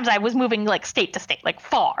lot of times I was moving like state to state, like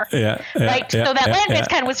far. Right. So that land-based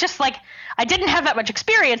kind was just like, I didn't have that much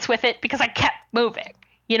experience with it because I kept moving.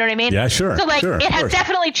 You know what I mean? Yeah, sure. So like it has course.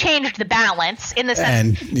 definitely changed the balance in the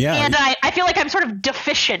sense. And I feel like I'm sort of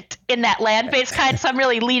deficient in that land-based kind, so I'm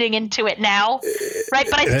really leaning into it now. Right.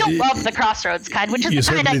 But I still love the crossroads kind, which is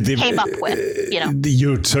the kind I came up with, you know.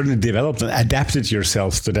 You certainly developed and adapted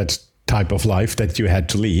yourself to that type of life that you had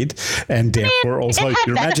to lead, and therefore also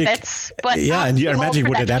your benefits, magic. And your magic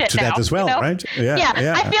would adapt to that as well, right? Yeah.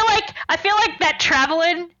 I feel like that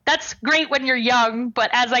traveling, that's great when you're young, but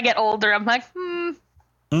as I get older, I'm like,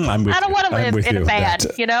 I'm with I don't want to live in a van,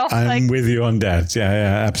 you know? I'm with you on that. Yeah,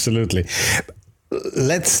 absolutely.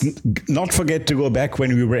 Let's not forget to go back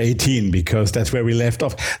when we were 18, because that's where we left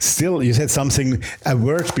off. Still, you said a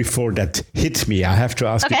word before that hit me. I have to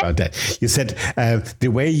ask you about that. You said the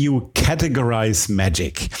way you categorize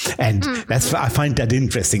magic. And I find that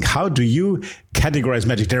interesting. How do you categorize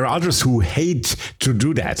magic? There are others who hate to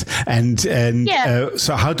do that. And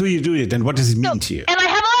so how do you do it? And what does it mean to you? And I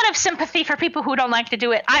have a lot of sympathy for people who don't like to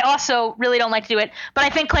do it. I also really don't like to do it. But I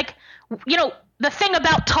think, like, you know, the thing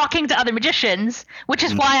about talking to other magicians, which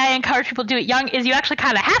is why I encourage people to do it young, is you actually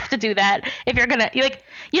kind of have to do that if you're going to, like,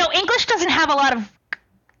 you know, English doesn't have a lot of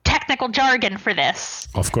technical jargon for this.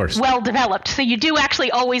 Of course. Well developed. So you do actually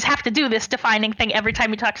always have to do this defining thing every time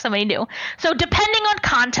you talk to somebody new. So depending on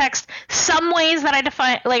context, some ways that I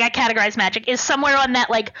categorize magic is somewhere on that,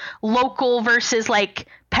 like, local versus, like,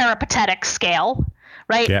 peripatetic scale.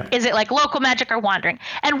 Right? Yeah. Is it like local magic or wandering?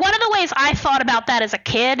 And one of the ways I thought about that as a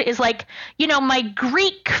kid is, like, you know, my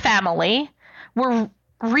Greek family were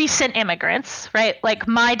recent immigrants, right? Like,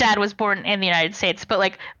 my dad was born in the United States, but,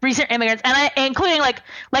 like, recent immigrants, and including like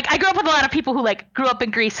I grew up with a lot of people who, like, grew up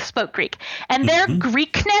in Greece, spoke Greek, and their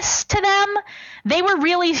Greekness to them, they were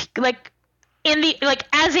really, like, in the, like,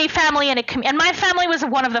 as a family and and my family was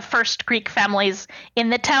one of the first Greek families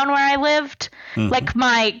in the town where I lived. Like,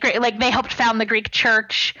 they helped found the Greek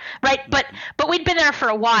church, right? But we'd been there for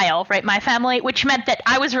a while, right? My family, which meant that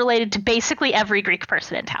I was related to basically every Greek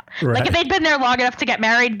person in town. Right. Like, if they'd been there long enough to get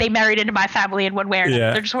married, they married into my family in one way or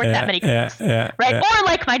another. There just weren't that many Greeks, right? Yeah. Or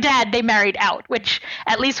like my dad, they married out, which,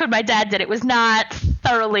 at least when my dad did, it was not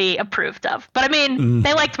thoroughly approved of. But I mean,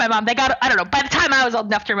 they liked my mom. They got, I don't know, by the time I was old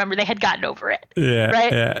enough to remember, they had gotten over it. Yeah.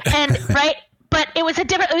 Right. Yeah. And right. But it was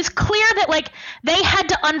it was clear that, like, they had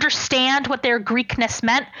to understand what their Greekness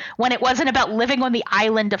meant when it wasn't about living on the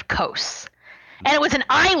island of Kos. And it was an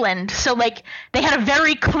island, so, like, they had a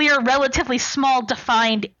very clear, relatively small,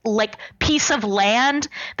 defined, like, piece of land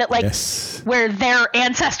that, like, where their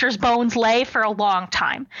ancestors' bones lay for a long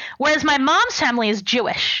time. Whereas my mom's family is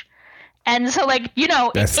Jewish. And so, like, you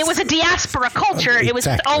know, it was a diaspora culture. It was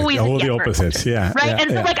always the opposite. Culture, yeah. Right. Yeah,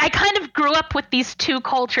 and so, like, I kind of grew up with these two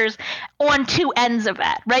cultures on two ends of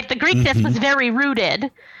that. Right. The Greekness was very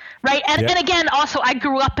rooted. Right. And again, also, I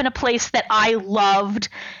grew up in a place that I loved,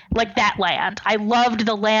 like, that land. I loved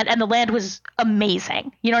the land, and the land was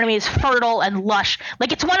amazing. You know what I mean? It's fertile and lush.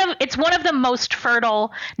 Like, it's one of the most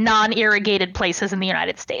fertile, non-irrigated places in the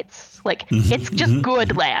United States. Like, it's just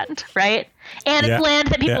good land. Right. And it's land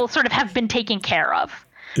that people sort of have been taking care of.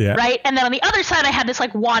 Yeah. Right. And then on the other side, I had this,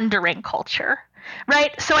 like, wandering culture.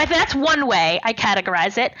 Right. So that's one way I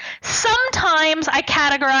categorize it. Sometimes I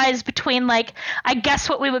categorize between, like, I guess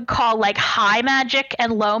what we would call, like, high magic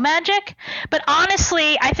and low magic. But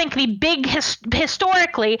honestly, I think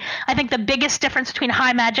historically, I think the biggest difference between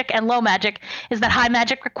high magic and low magic is that high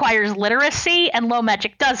magic requires literacy and low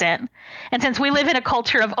magic doesn't. And since we live in a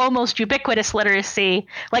culture of almost ubiquitous literacy,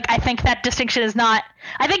 like, I think that distinction is not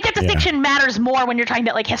 – I think that distinction matters more when you're talking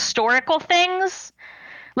about, like, historical things.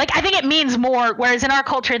 Like, I think it means more, whereas in our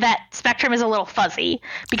culture, that spectrum is a little fuzzy.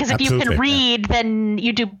 Because if you can read, then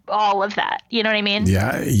you do all of that. You know what I mean?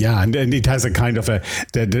 Yeah. And it has a kind of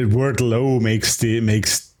the word low makes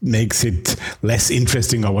it less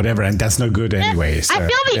interesting or whatever, and that's not good anyway. So, I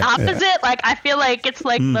feel the opposite. Like, I feel like it's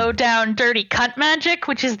like low down, dirty cunt magic,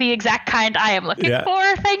 which is the exact kind I am looking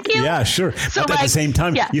for. Thank you. Yeah, sure. So, but at the same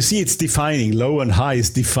time, you see, it's defining. Low and high is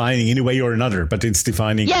defining in a way or another, but it's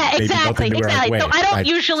defining. Yeah, exactly. Maybe not in the right way. So I don't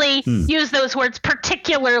usually use those words,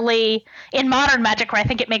 particularly in modern magic, where I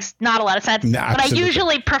think it makes not a lot of sense. No, but I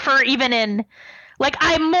usually prefer, even in, like,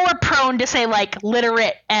 I'm more prone to say, like,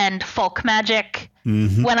 literate and folk magic.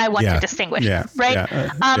 When I want to distinguish, right?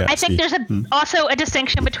 I think there's also a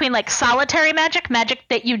distinction between, like, solitary magic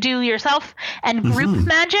that you do yourself, and group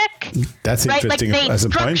magic. That's right? interesting. Like, as a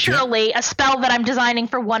structurally, point, a spell that I'm designing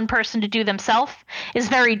for one person to do themselves is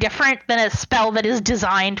very different than a spell that is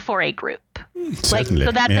designed for a group. Certainly,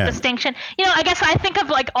 so that's a distinction. I guess I think of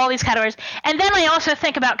like all these categories, and then I also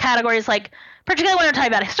think about categories like, particularly when I'm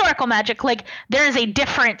talking about historical magic, like there is a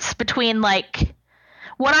difference between like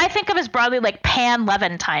what I think of as broadly like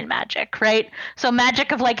pan-Levantine magic, right? So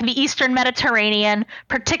magic of like the Eastern Mediterranean,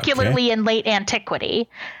 particularly in late antiquity,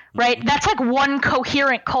 right? That's like one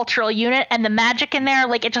coherent cultural unit, and the magic in there,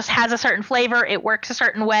 like it just has a certain flavor, it works a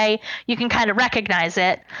certain way, you can kind of recognize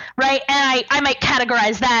it, right? And I might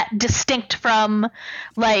categorize that distinct from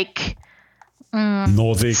like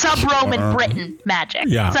Nordic, sub-Roman Britain magic,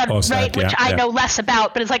 which I know less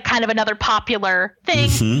about, but it's like kind of another popular thing.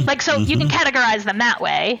 You can categorize them that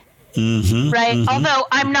way, right? Although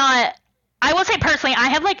I will say personally,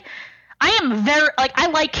 I am very like, I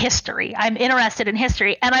like history. I'm interested in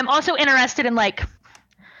history, and I'm also interested in like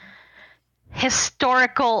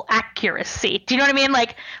historical accuracy. Do you know what I mean?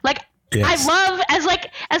 Like yes. I love as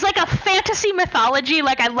like a fantasy mythology,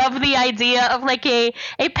 like I love the idea of like a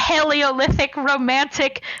Paleolithic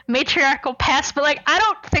romantic matriarchal past, but like I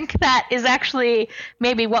don't think that is actually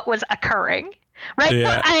maybe what was occurring. Right.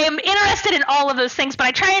 Yeah. So I am interested in all of those things, but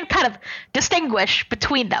I try and kind of distinguish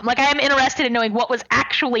between them. Like I am interested in knowing what was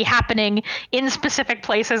actually happening in specific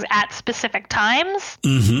places at specific times.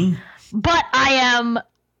 But I am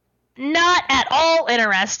not at all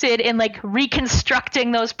interested in like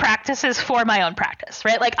reconstructing those practices for my own practice,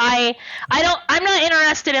 right? Like I'm not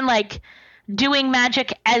interested in like doing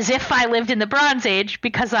magic as if I lived in the Bronze Age,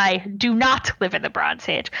 because I do not live in the Bronze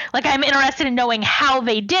Age. Like I'm interested in knowing how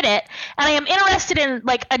they did it, and I am interested in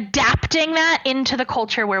like adapting that into the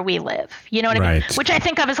culture where we live. You know what I mean? Which I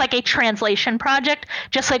think of as like a translation project,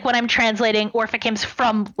 just like when I'm translating Orphic hymns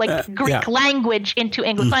from like Greek language into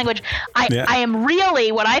English language. I am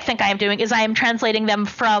really, what I think I am doing is I am translating them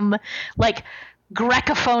from like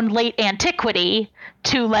Grecophone late antiquity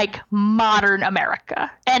to like modern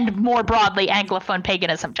America, and more broadly Anglophone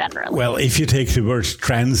paganism generally. Well, if you take the word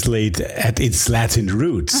translate at its Latin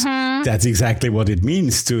roots, that's exactly what it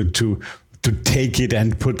means to take it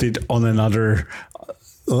and put it on another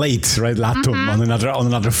late, right? Latum, on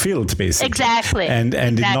another field, basically. Exactly.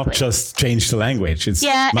 And not just change the language. It's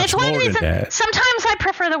much more than that. Sometimes I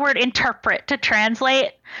prefer the word interpret to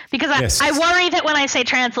translate, because I worry that when I say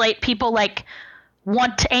translate, people like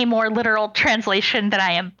want a more literal translation than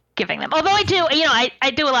I am giving them. Although I do,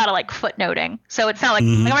 I do a lot of like footnoting. So it's not like,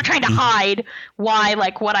 I'm not trying to hide why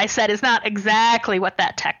like what I said is not exactly what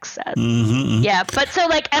that text says. Yeah. But so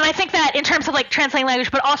like, and I think that in terms of like translating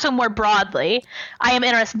language, but also more broadly, I am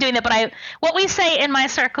interested in doing that. But what we say in my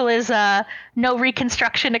circle is no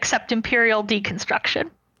reconstruction except imperial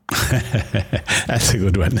deconstruction. That's a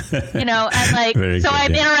good one. And like,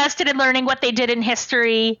 I'm interested in learning what they did in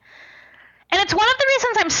history. And it's one of the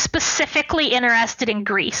reasons I'm specifically interested in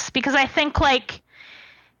Greece, because I think like,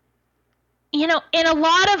 in a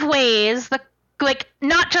lot of ways, like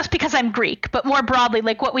not just because I'm Greek, but more broadly,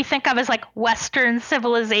 like what we think of as like Western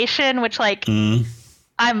civilization, which like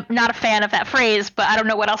I'm not a fan of that phrase, but I don't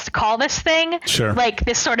know what else to call this thing. Sure. Like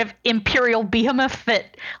this sort of imperial behemoth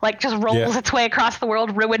that like just rolls its way across the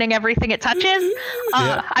world, ruining everything it touches.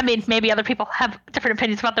 I mean, maybe other people have different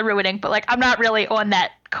opinions about the ruining, but like I'm not really on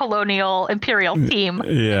that colonial imperial theme.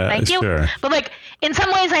 Thank you. Sure. But like in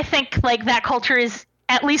some ways, I think like that culture is,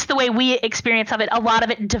 at least the way we experience of it, a lot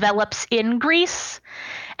of it develops in Greece.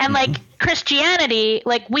 And like Christianity,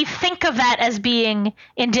 like we think of that as being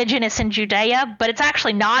indigenous in Judea, but it's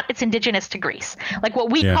actually not. It's indigenous to Greece. Like what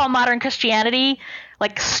we call modern Christianity,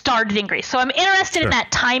 like started in Greece. So I'm interested in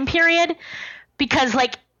that time period, because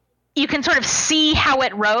like you can sort of see how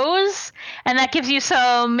it rose, and that gives you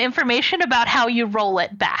some information about how you roll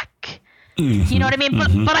it back. You know what I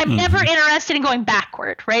mean? But I'm never interested in going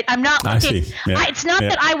backward, right? I'm not looking. It's not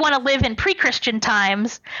that I want to live in pre-Christian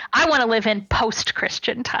times. I want to live in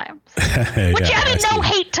post-Christian times. Which I mean, no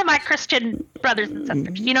hate to my Christian brothers and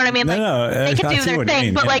sisters. You know what I mean? Like they can do their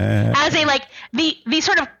thing, but like as a like the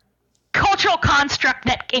sort of cultural construct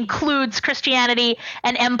that includes Christianity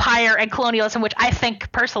and empire and colonialism, which I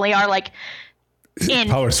think personally are like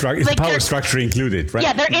power structure included, right?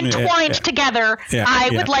 Yeah, they're entwined together. I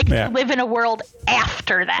would like to live in a world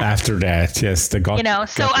after that. After that, yes, I'm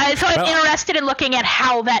interested in looking at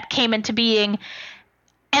how that came into being,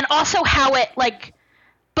 and also how it like,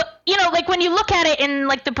 but like when you look at it in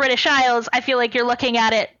like the British Isles, I feel like you're looking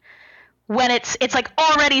at it when it's like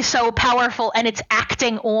already so powerful and it's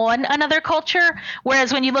acting on another culture,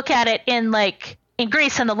 whereas when you look at it in like in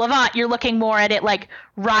Greece and the Levant, you're looking more at it like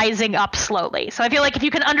rising up slowly. So I feel like if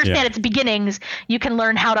you can understand its beginnings, you can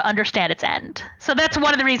learn how to understand its end. So that's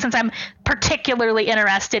one of the reasons I'm particularly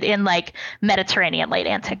interested in like Mediterranean late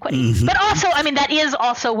antiquity. But also, I mean, that is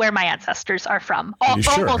also where my ancestors are from. Almost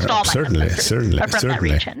all my ancestors are from that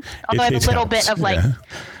region. Although I have a little bit of like...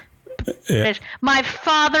 Yeah. My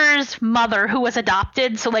father's mother, who was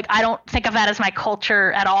adopted, so like I don't think of that as my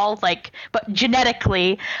culture at all. Like, but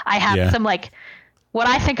genetically, I have some like what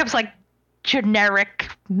I think of as like generic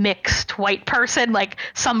mixed white person, like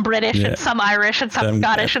some British and some Irish and some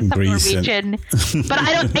Scottish and some Norwegian. But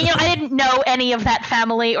I don't, I didn't know any of that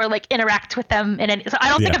family or like interact with them in any. So I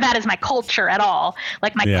don't think of that as my culture at all.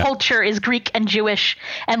 Like my culture is Greek and Jewish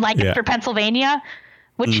and Lancaster, Pennsylvania,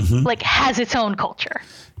 which like has its own culture.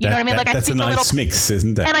 You know what I mean? Like that's a nice mix,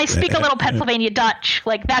 isn't that? And I speak a little Pennsylvania Dutch.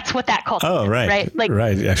 Like that's what that culture is, right? Like,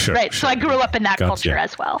 right, yeah, sure. Right. So I grew up in that culture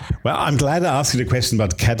as well. Well, I'm glad I asked you the question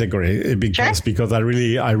about category because I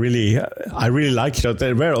really like it.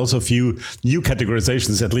 There were also a few new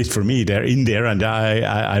categorizations, at least for me. They're in there, and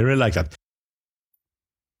I really like that.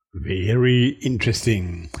 Very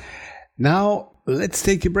interesting. Now, let's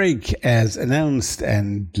take a break as announced,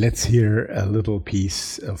 and let's hear a little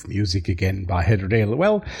piece of music again by Heather Dale.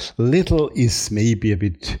 Well, little is maybe a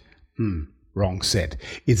bit wrong said.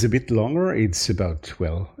 It's a bit longer. It's about,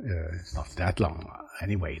 it's not that long.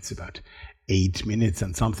 Anyway, it's about 8 minutes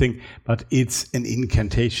and something, but it's an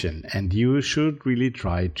incantation, and you should really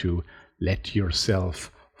try to let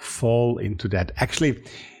yourself fall into that. Actually,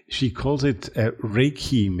 she calls it a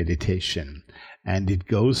Reiki meditation. And it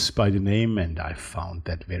goes by the name, and I found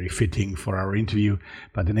that very fitting for our interview,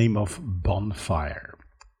 by the name of Bonfire.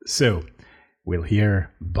 So, we'll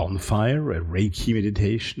hear Bonfire, a Reiki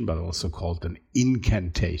meditation, but also called an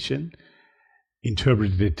incantation,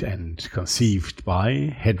 interpreted and conceived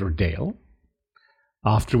by Heather Dale.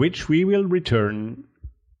 After which we will return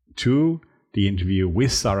to the interview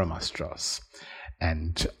with Sarah Mastros.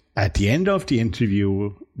 And at the end of the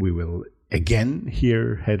interview, we will again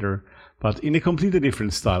hear Heather, but in a completely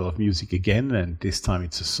different style of music again, and this time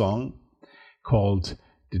it's a song called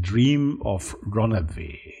The Dream of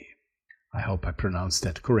Ronneby. I hope I pronounced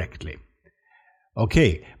that correctly.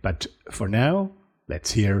 Okay, but for now,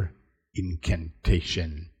 let's hear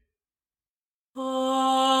Incantation.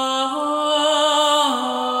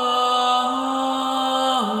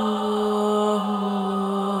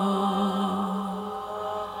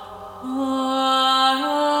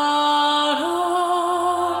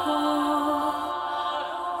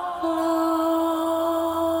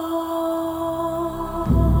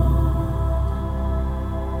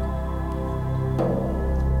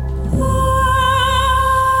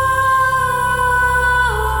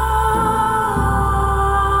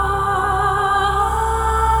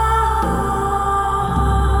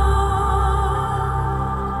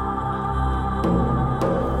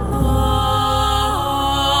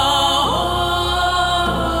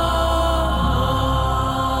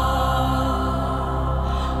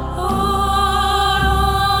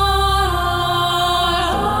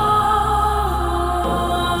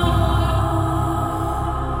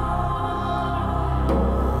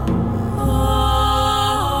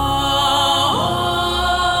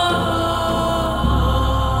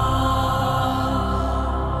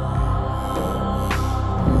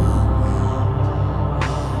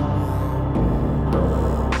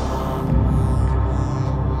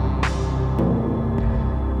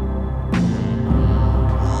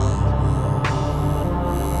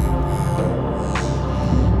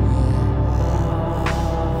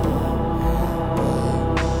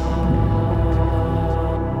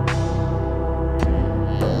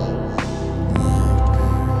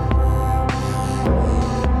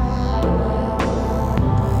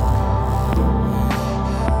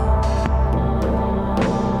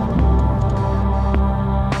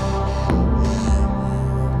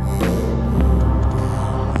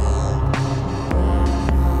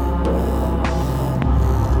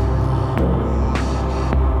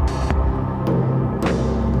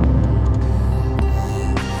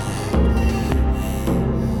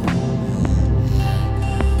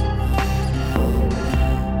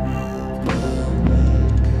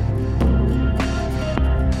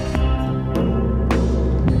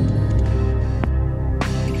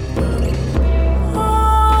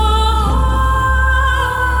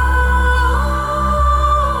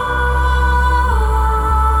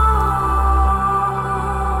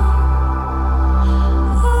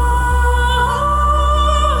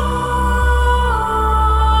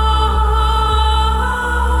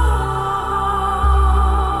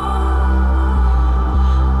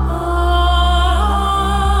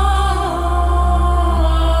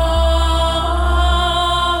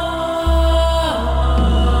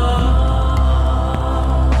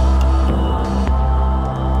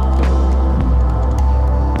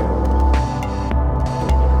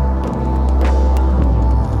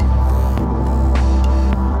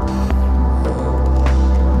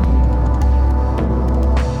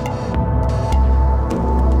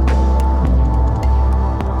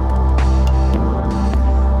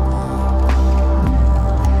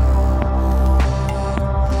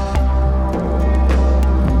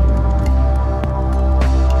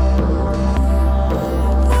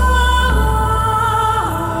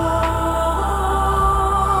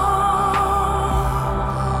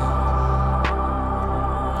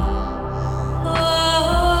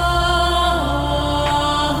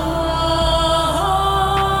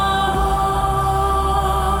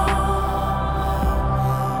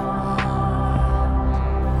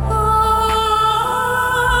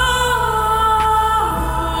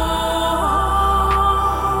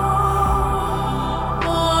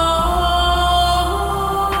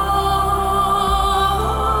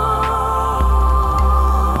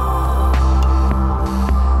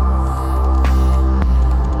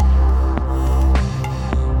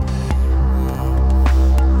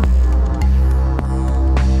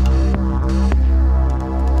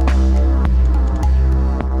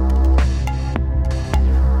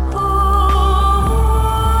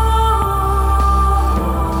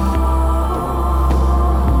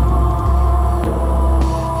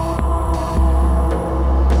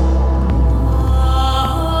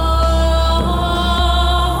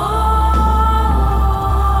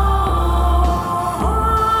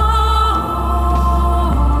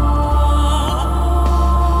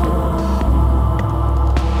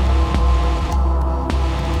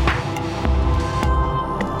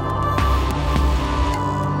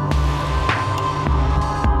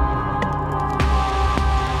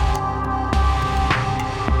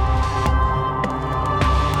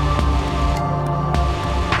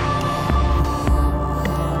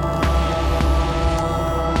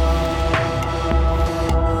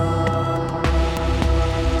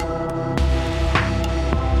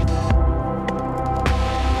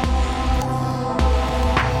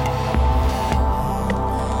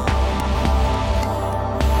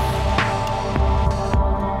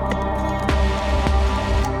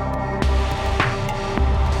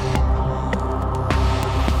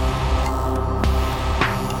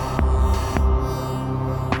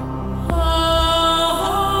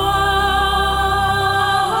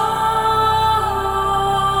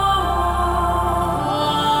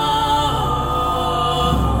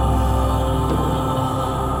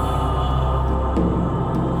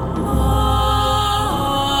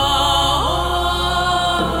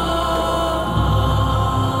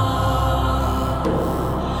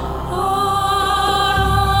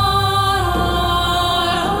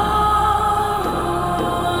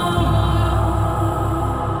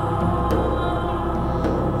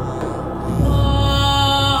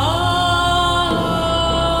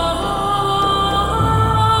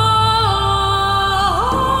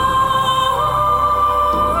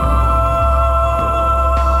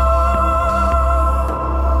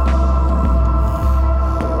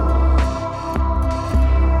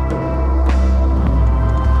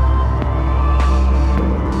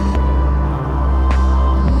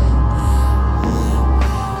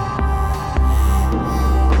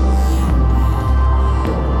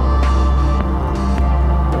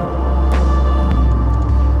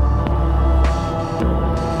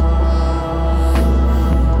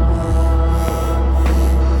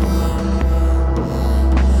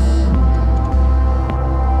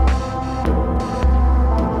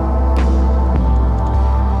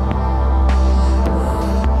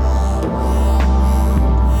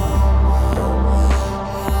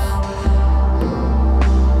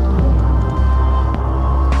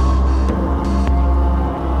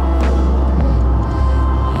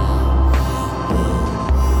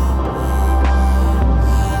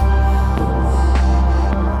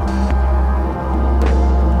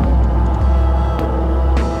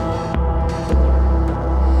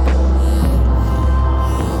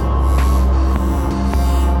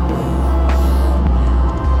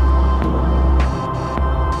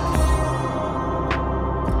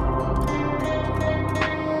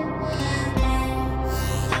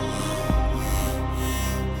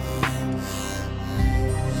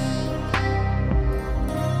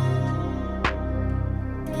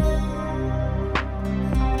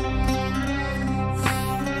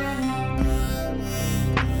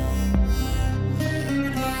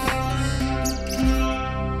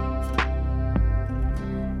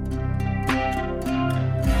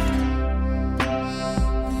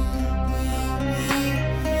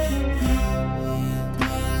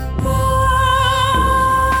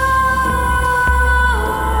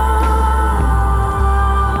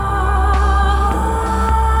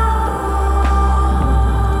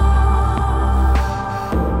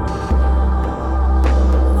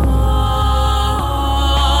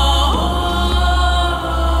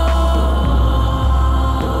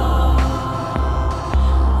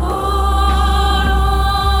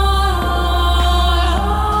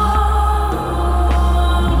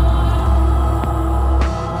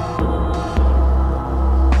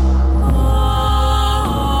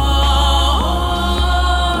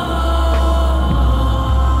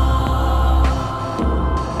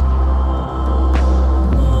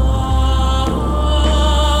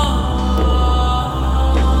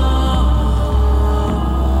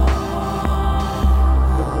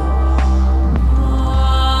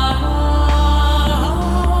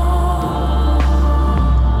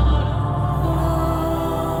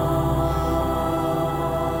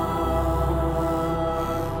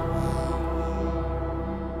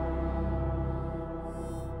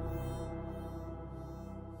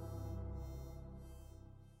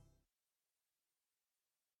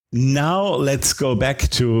 Now let's go back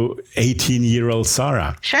to 18-year-old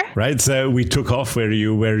Sarah. Sure. Right. So we took off where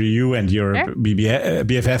you and your Sure.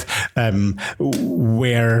 BFF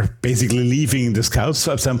were basically leaving the Scouts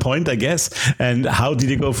at some point, I guess. And how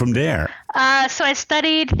did it go from there? So I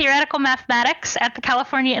studied theoretical mathematics at the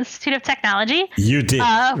California Institute of Technology. You did,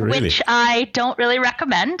 really? Which I don't really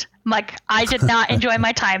recommend. Like, I did not enjoy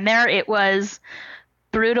my time there. It was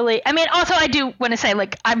brutally. I mean, also I do want to say,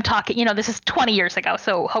 like, I'm talking, this is 20 years ago,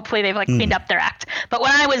 so hopefully they've cleaned up their act. But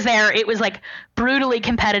when I was there, it was like brutally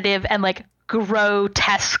competitive and like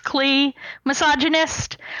grotesquely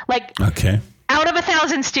misogynist. Like, okay. Out of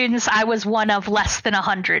 1,000 students, I was one of less than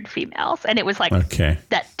 100 females, and it was like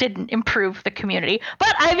that didn't improve the community.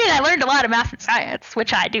 But I mean, I learned a lot of math and science,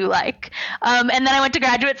 which I do like. And then I went to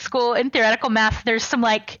graduate school in theoretical math. There's some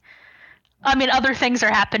other things are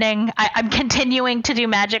happening. I'm continuing to do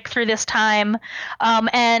magic through this time.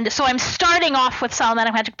 And so I'm starting off with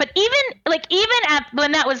Solomonic magic. But even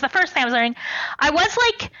when that was the first time I was learning, I was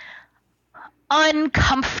like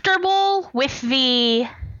uncomfortable with the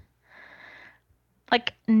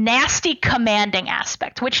like nasty commanding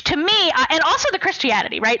aspect, which to me, and also the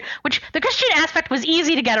Christianity, right? Which the Christian aspect was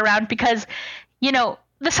easy to get around because, the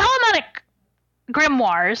Solomonic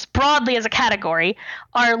grimoires broadly as a category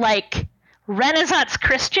are like Renaissance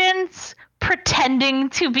Christians pretending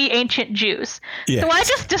to be ancient Jews. Yes. So I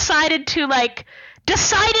just decided to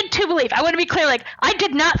believe. I want to be clear, I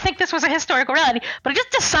did not think this was a historical reality, but I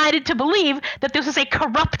just decided to believe that this was a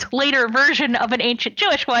corrupt later version of an ancient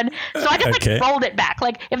Jewish one. So I just rolled it back.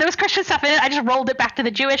 If there was Christian stuff in it, I just rolled it back to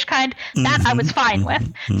the Jewish kind. That I was fine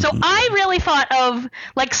with. So I really thought of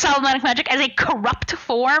Solomonic magic as a corrupt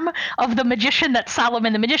form of the magician that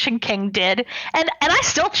Solomon the Magician King did. And I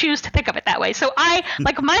still choose to think of it that way. So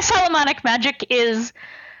my Solomonic magic is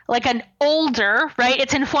an older, right?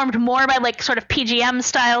 It's informed more by sort of PGM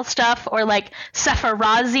style stuff, or Sefer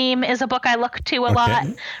Razim is a book I look to a lot,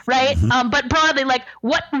 right? But broadly,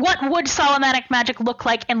 what would Solomonic magic look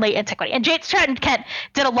like in late antiquity? And Jake Stratton Kent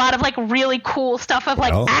did a lot of really cool stuff of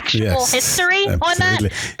actual history on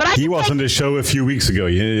that. But he was on the show a few weeks ago.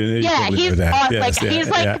 He's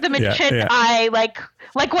the magician. I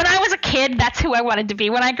when I was a kid, that's who I wanted to be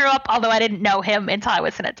when I grew up. Although I didn't know him until I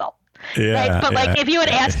was an adult. Yeah, right? But if you had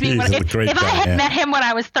asked me, if I had met him when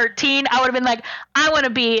I was 13, I would have been I want to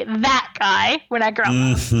be that guy when I grow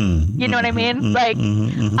up. You know what I mean? So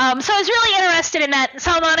I was really interested in that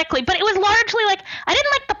Solomonically, but it was largely I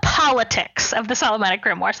didn't like the politics of the Solomonic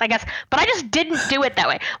grimoires, I guess, but I just didn't do it that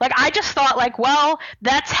way. I just thought well,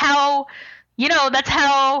 that's how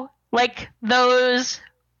those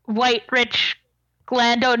white rich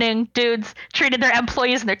landowning dudes treated their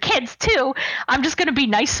employees and their kids too. I'm just going to be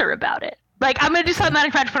nicer about it. I'm going to do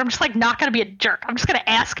Solomonic magic, but I'm just not going to be a jerk. I'm just going to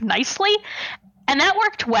ask nicely. And that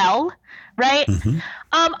worked well, right?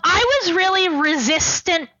 I was really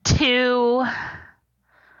resistant to...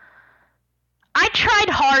 I tried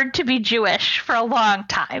hard to be Jewish for a long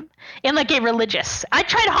time in a religious. I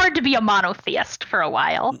tried hard to be a monotheist for a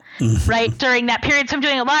while, right? During that period. So I'm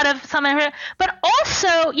doing a lot of Solomonic, but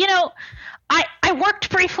also, I worked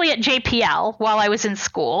briefly at JPL while I was in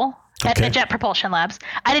school at the Jet Propulsion Labs.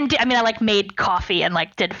 I made coffee and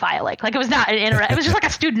did file it was not it was just a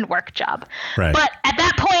student work job. Right. But at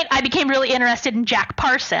that point I became really interested in Jack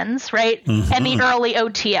Parsons, right? And the early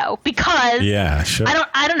OTO because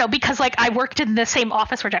I don't know, because I worked in the same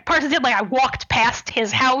office where Jack Parsons did. I walked past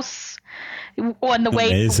his house on the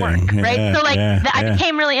way to work, right? I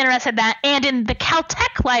became really interested in that. And in the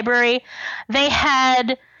Caltech library, they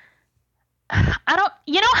had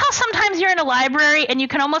how sometimes you're in a library and you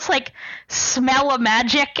can almost smell a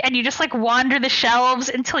magic and you just wander the shelves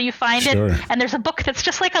until you find it, and there's a book that's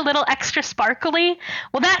just a little extra sparkly.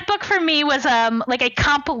 Well, that book for me was a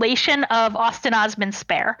compilation of Austin Osman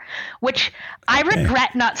Spare, which I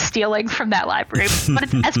regret not stealing from that library,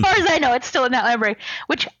 but as far as I know, it's still in that library,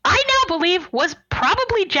 which I now believe was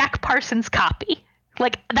probably Jack Parsons' copy.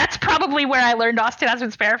 That's probably where I learned Austin Osman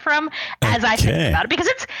Spare from, as I think about it, because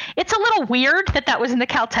it's a little weird that was in the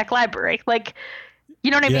Caltech library. You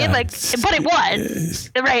know what I mean? But it was,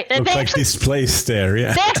 right? They actually displaced there, They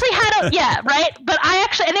actually had right? But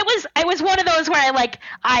it was one of those where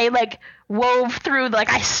I wove through,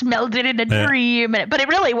 I smelled it in a dream, but it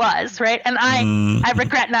really was, right? And I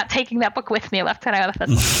regret not taking that book with me left when I left.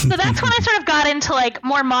 So that's when I sort of got into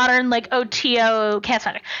more modern OTO chaos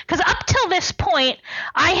magic, because up till this point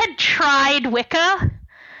I had tried Wicca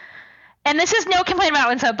and this is no complaint about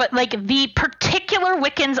Winslow, but like the particular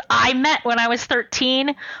Wiccans I met when I was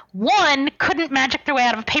 13, one, couldn't magic their way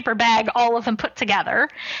out of a paper bag, all of them put together,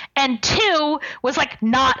 and two, was like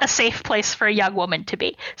not a safe place for a young woman to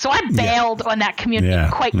be. So I bailed on that community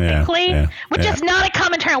quite quickly, which is not a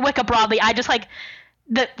commentary on Wicca broadly. I just like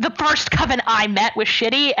the first coven I met was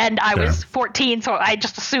shitty, and I was 14, so I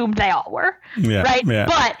just assumed they all were, right? Yeah.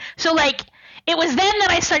 But so like it was then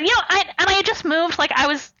that I started, I had just moved. Like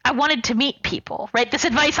I wanted to meet people, right? This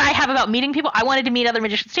advice I have about meeting people, I wanted to meet other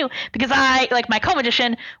magicians too, because like my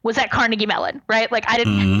co-magician was at Carnegie Mellon, right? Like I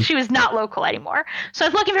didn't, she was not local anymore. So I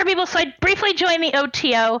was looking for people. So I briefly joined the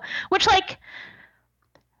OTO, which like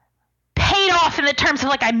paid off in the terms of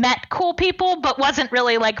like I met cool people, but wasn't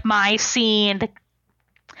really like my scene.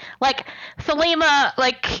 Like Thelema,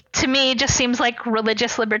 like to me just seems like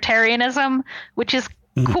religious libertarianism, which is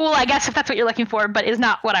cool, I guess, if that's what you're looking for, but is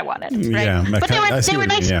not what I wanted, right? Yeah, but they were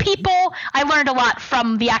nice people. I learned a lot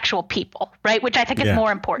from the actual people, right? Which I think is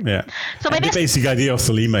more important. Yeah. So the basic idea of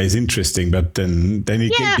Thelema is interesting, but then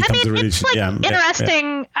it becomes a religion. It's like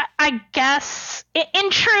interesting, I guess. In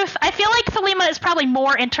truth, I feel like Thelema is probably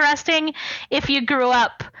more interesting if you grew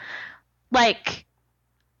up like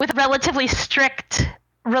with a relatively strict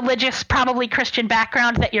religious, probably Christian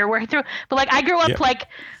background that you're working through. But like I grew up like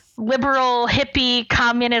liberal, hippie,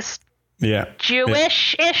 communist,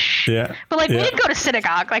 Jewish-ish. Yeah. But like we didn't go to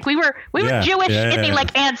synagogue. Like we were Jewish in the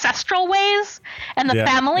like ancestral ways and the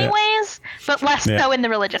family ways, but less so in the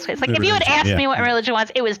religious ways. Like if you had asked me what religion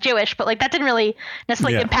was, it was Jewish, but like that didn't really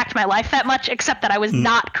necessarily impact my life that much, except that I was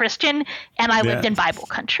not Christian and I lived in Bible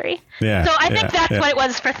country. Yeah. So I think that's what it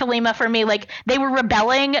was for Thelema for me. Like they were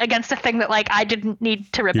rebelling against a thing that like I didn't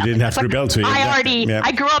need to rebel. You didn't have to rebel to it.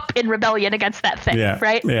 I grew up in rebellion against that thing,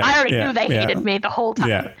 right? I already knew they hated me the whole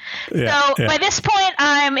time. So by this point,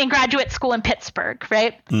 I'm in graduate school in Pittsburgh,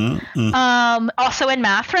 right? Also in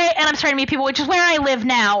math, right? And I'm starting to meet people, which is where I live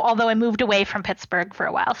now, although I moved away from Pittsburgh for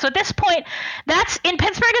a while. So at this point, in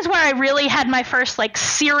Pittsburgh is where I really had my first like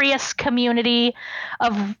serious community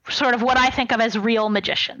of sort of what I think of as real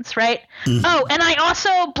magicians, right? Oh, and I also,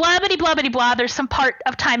 blah, there's some part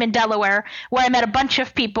of time in Delaware where I met a bunch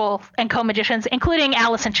of people and co-magicians, including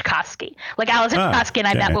Allison Tchaikovsky. Like Allison Tchaikovsky and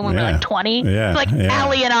I met when we were like 20. So like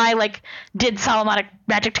Allie and I like did Solomonic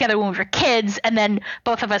magic together when we were kids, and then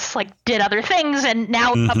both of us like did other things, and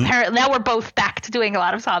now apparently now we're both back to doing a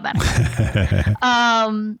lot of Solomonic.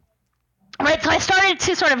 Right, so I started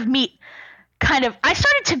to sort of meet I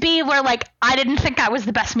started to be where like I didn't think I was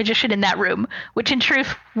the best magician in that room, which in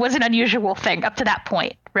truth was an unusual thing up to that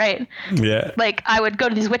point, right? Yeah. Like I would go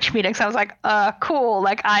to these witch meetings, I was like, cool,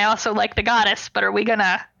 like I also like the goddess, but are we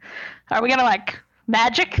gonna like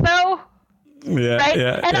magic though? Yeah, right.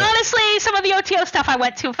 And honestly, some of the OTO stuff I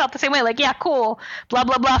went to felt the same way. Like, yeah, cool, blah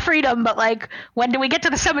blah blah, freedom. But like, when do we get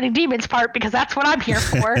to the summoning demons part? Because that's what I'm here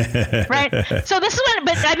for, right? So this is when.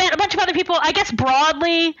 But I met a bunch of other people. I guess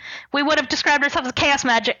broadly, we would have described ourselves as chaos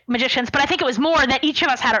magicians. But I think it was more that each of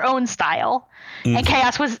us had our own style, and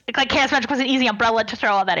chaos magic was an easy umbrella to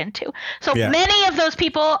throw all that into. So many of those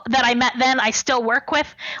people that I met then, I still work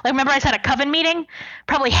with. Like, remember I said a coven meeting?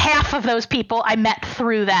 Probably half of those people I met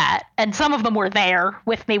through that, and some of them were there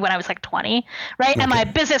with me when I was like 20, right? And my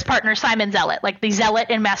business partner, Simon Zealot, like the Zealot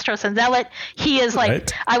in Mastros and Zealot, he is like,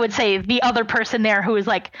 I would say the other person there who is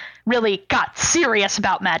like really got serious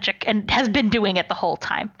about magic and has been doing it the whole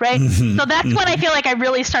time, right? So that's when I feel like I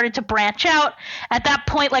really started to branch out. At that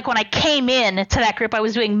point, like when I came in to that group, I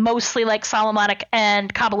was doing mostly like Solomonic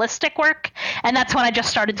and Kabbalistic work, and that's when I just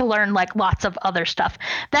started to learn like lots of other stuff.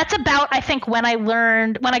 That's about, I think, when I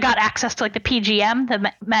got access to like the PGM,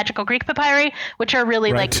 the Magical Greek Papyri, which are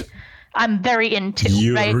really like I'm very into.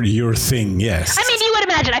 Your thing, yes. I mean, you would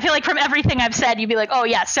imagine. I feel like from everything I've said, you'd be like, oh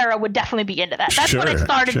yeah, Sarah would definitely be into that. That's when I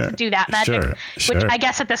started to do that magic, which I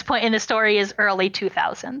guess at this point in the story is early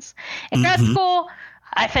 2000s. In grad school,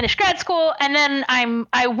 I finished grad school, and then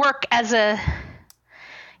I work as a.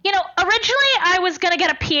 Originally I was going to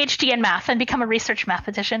get a PhD in math and become a research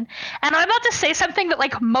mathematician. And I'm about to say something that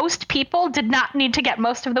like most people did not need to get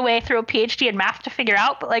most of the way through a PhD in math to figure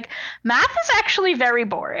out, but like math is actually very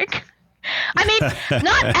boring. I mean,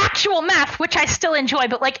 not actual math, which I still enjoy,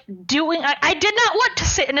 but like I did not want to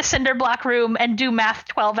sit in a cinder block room and do math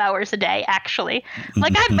 12 hours a day, actually.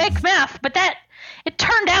 Like I make math, but it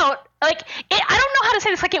turned out I don't know how to say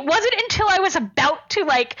this. Like, it wasn't until I was about to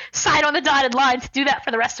like sign on the dotted line to do that for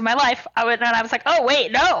the rest of my life, I was like, oh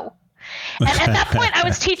wait, no. And at that point, I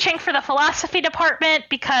was teaching for the philosophy department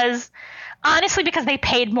because honestly because they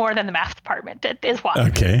paid more than the math department is why.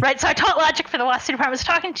 Okay. Right. So I taught logic for the last department. I was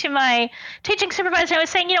talking to my teaching supervisor. And I was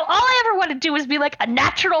saying, all I ever wanted to do was be like a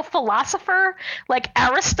natural philosopher, like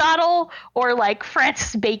Aristotle or like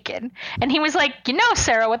Francis Bacon. And he was like,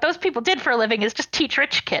 Sarah, what those people did for a living is just teach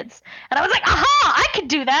rich kids. And I was like, aha, I could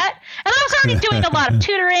do that. And I was already doing a lot of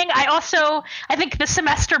tutoring. I think the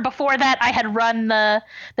semester before that, I had run the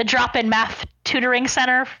drop-in math tutoring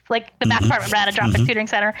center. Like the math department ran a drop-in tutoring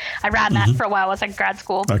center. I ran that for a while. I was in grad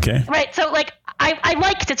school. Okay. Right. So like I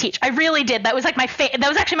like to teach. I really did. That was like that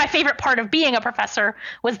was actually my favorite part of being a professor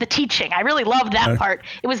was the teaching. I really loved that part.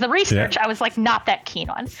 It was the research I was like not that keen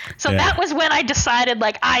on. So that was when I decided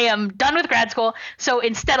like I am done with grad school. So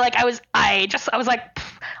instead like I was like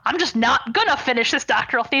I'm just not gonna finish this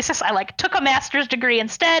doctoral thesis. I like took a master's degree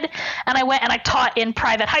instead, and I went and I taught in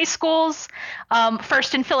private high schools,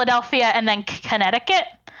 first in Philadelphia and then Connecticut.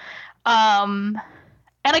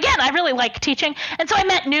 And again, I really like teaching. And so I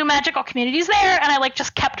met new magical communities there, and I like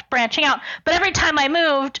just kept branching out. But every time I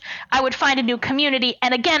moved, I would find a new community.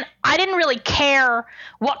 And again, I didn't really care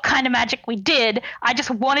what kind of magic we did. I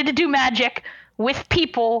just wanted to do magic with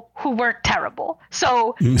people who weren't terrible.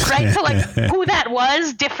 So, right? So like who that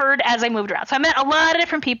was differed as I moved around. So I met a lot of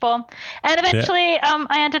different people. And eventually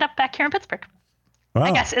I ended up back here in Pittsburgh. Wow.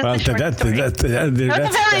 I guess is the short story. That's a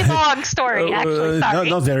very long story, actually. Sorry.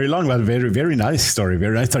 Not very long, but very, very nice story.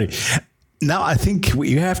 Very nice story. Now, I think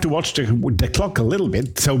you have to watch the clock a little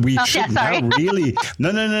bit. So we should now really...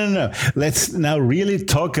 No. Let's now really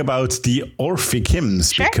talk about the Orphic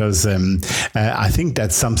hymns, because I think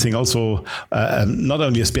that's something also, not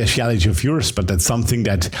only a speciality of yours, but that's something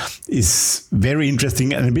that is very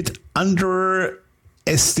interesting and a bit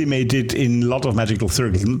underestimated in a lot of magical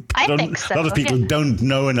circles. I think so. A lot of people don't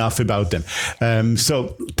know enough about them.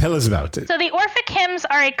 So tell us about it. So the Orphic hymns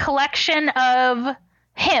are a collection of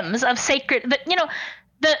hymns of sacred.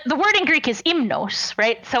 The word in Greek is hymnos,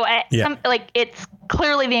 right? So it's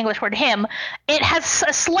clearly the English word hymn. It has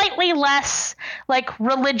a slightly less like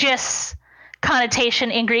religious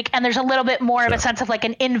connotation in Greek, and there's a little bit more of a sense of like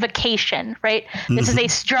an invocation, right? This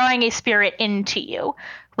is drawing a spirit into you.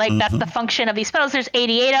 Like that's the function of these spells. There's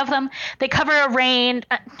 88 of them. They cover a range.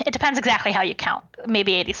 It depends exactly how you count.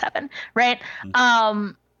 Maybe 87, right?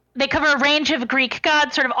 They cover a range of Greek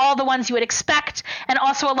gods, sort of all the ones you would expect, and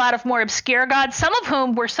also a lot of more obscure gods, some of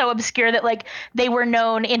whom were so obscure that like they were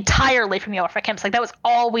known entirely from the Orphic hymns. Like that was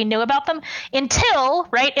all we knew about them until,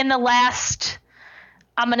 right, in the last,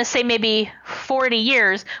 I'm going to say maybe 40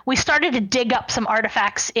 years, we started to dig up some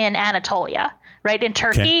artifacts in Anatolia, right, in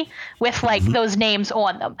Turkey, with like those names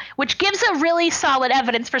on them, which gives a really solid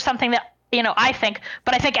evidence for something that, I think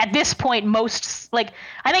at this point,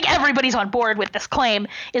 I think everybody's on board with this claim,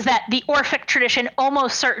 is that the Orphic tradition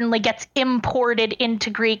almost certainly gets imported into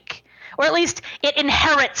Greek, or at least it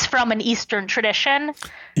inherits from an Eastern tradition,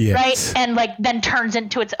 right? And like then turns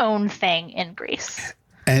into its own thing in Greece.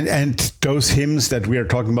 And those hymns that we are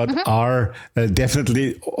talking about are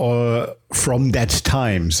definitely from that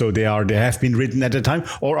time. So they have been written at a time,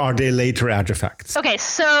 or are they later artifacts? Okay,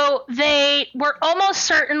 so they were almost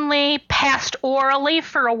certainly passed orally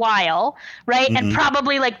for a while, right? And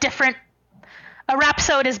probably like different. A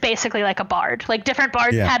rhapsode is basically like a bard. Like different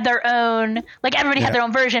bards had their own, like everybody had their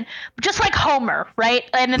own version, just like Homer, right?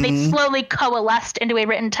 And then they slowly coalesced into a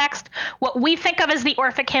written text. What we think of as the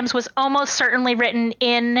Orphic hymns was definitely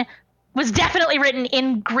written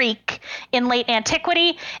in Greek in late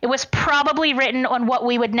antiquity. It was probably written on what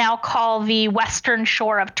we would now call the western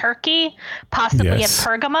shore of Turkey, possibly in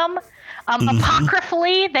Pergamum.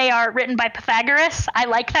 Apocryphally, they are written by Pythagoras. I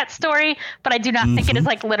like that story, but I do not think it is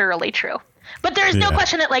like literally true. But there is no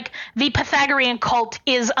question that like the Pythagorean cult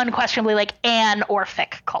is unquestionably like an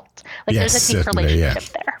Orphic cult. Like there's a deep relationship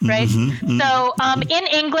there, right? So in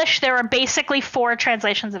English, there are basically 4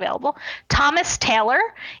 translations available. Thomas Taylor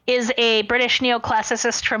is a British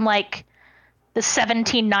neoclassicist from like the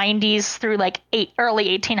 1790s through like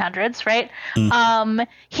early 1800s, right?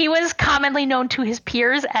 He was commonly known to his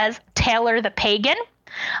peers as Taylor the Pagan.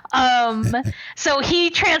 So he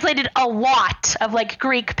translated a lot of like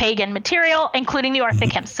Greek pagan material, including the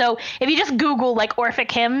Orphic hymns. So if you just Google like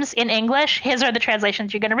Orphic hymns in English, his are the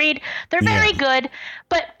translations you're going to read. They're very good.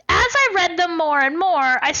 But as I read them more and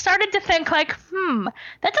more, I started to think like,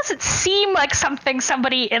 that doesn't seem like something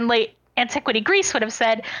somebody in late antiquity Greece would have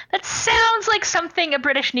said. That sounds like something a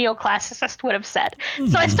British neoclassicist would have said.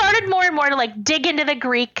 So I started more and more to like dig into the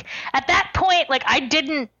Greek. At that point, like I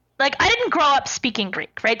didn't like, I didn't grow up speaking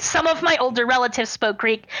Greek, right? Some of my older relatives spoke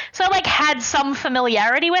Greek, so I like had some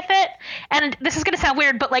familiarity with it. And this is going to sound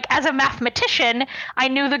weird, but like as a mathematician, I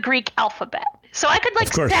knew the Greek alphabet. So I could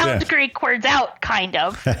like sound Greek words out, kind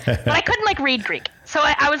of, but I couldn't like read Greek. So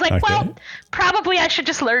I was like, well, probably I should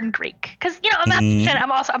just learn Greek because, you know, I'm a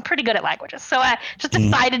mathematician. I'm pretty good at languages. So I just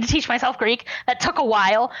decided to teach myself Greek. That took a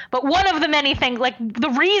while. But one of the many things, like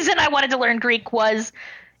the reason I wanted to learn Greek was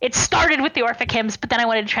it started with the Orphic hymns, but then I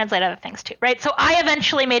wanted to translate other things too, right? So I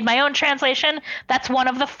eventually made my own translation. That's one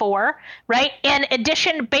of the 4, right? In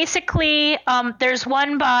addition, basically, there's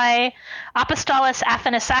one by Apostolos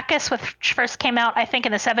Athanasakis, which first came out, I think,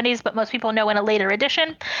 in the 70s, but most people know in a later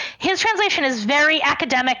edition. His translation is very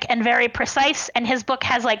academic and very precise, and his book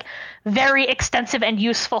has like very extensive and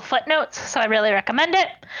useful footnotes, so I really recommend it,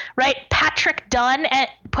 right? Patrick Dunn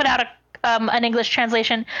put out an English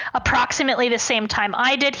translation approximately the same time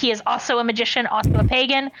I did. He is also a magician, also a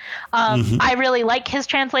pagan. I really like his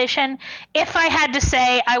translation. If I had to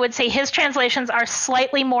say, I would say his translations are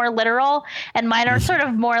slightly more literal, and mine are sort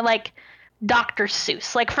of more like Dr.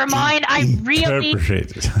 Seuss. Like for mine, I really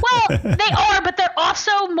well, they are, but they're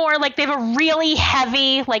also more like they have a really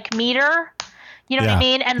heavy like meter. You know what I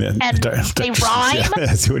mean? And they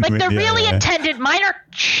rhyme. Like they're really intended. Mine are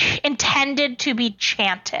intended to be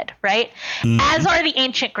chanted, right? As are the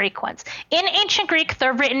ancient Greek ones. In ancient Greek,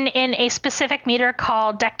 they're written in a specific meter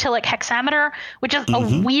called dactylic hexameter, which is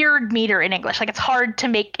a weird meter in English. Like it's hard to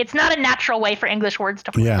make. It's not a natural way for English words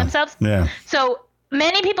to form themselves. Yeah. So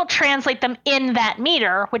many people translate them in that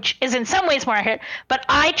meter, which is in some ways more accurate, but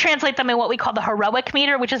I translate them in what we call the heroic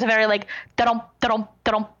meter, which is a very like da-dum, da-dum,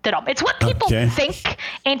 da-dum, da-dum. It's what people think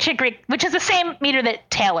ancient Greek, which is the same meter that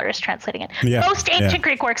Taylor is translating in. Most ancient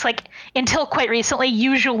Greek works, like until quite recently,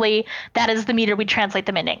 usually that is the meter we translate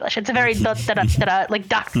them in English. It's a very da-da-da-da, like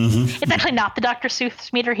Dr. It's actually not the Dr.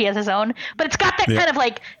 Seuss meter. He has his own, but it's got that kind of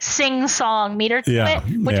like sing-song meter to it,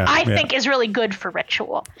 which I think is really good for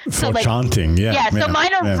ritual. So like chanting, So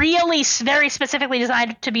mine are really very specifically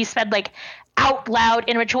designed to be said like out loud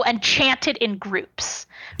in ritual and chanted in groups,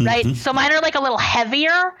 right? So mine are like a little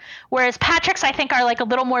heavier, whereas Patrick's I think are like a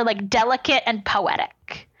little more like delicate and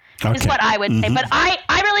poetic. Is what I would say. But I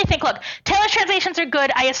really think, look, Taylor's translations are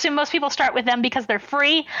good. I assume most people start with them because they're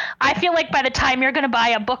free. I feel like by the time you're going to buy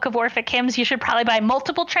a book of Orphic hymns, you should probably buy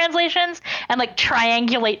multiple translations and like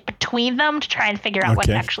triangulate between them to try and figure out what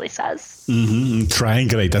it actually says.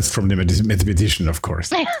 Triangulate, that's from the mathematician, of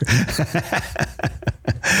course.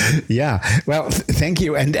 Well, thank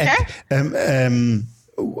you. And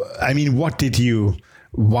I mean, why did you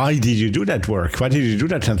do that work? Why did you do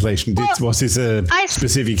that translation? Was this a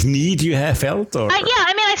specific need you have felt? Or?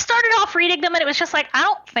 I started off reading them and it was just like, I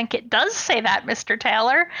don't think it does say that, Mr.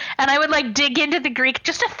 Taylor. And I would like dig into the Greek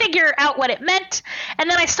just to figure out what it meant. And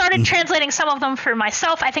then I started translating some of them for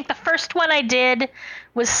myself. I think the first one I did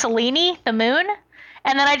was Selene, the moon.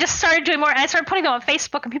 And then I just started doing more. And I started putting them on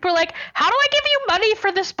Facebook and people were like, how do I give you money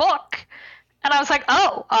for this book? And I was like,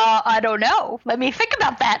 I don't know. Let me think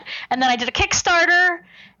about that. And then I did a Kickstarter,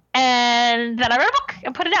 and then I wrote a book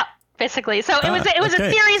and put it out, basically. So it was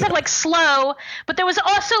a series of like slow, but there was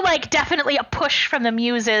also like definitely a push from the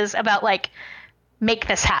muses about like, make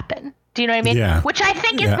this happen. Do you know what I mean? Yeah. Which I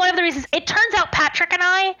think is one of the reasons. It turns out Patrick and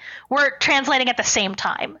I were translating at the same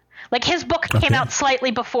time. Like his book came out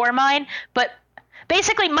slightly before mine, but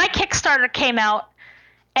basically my Kickstarter came out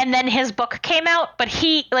and then his book came out, but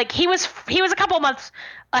he was a couple of months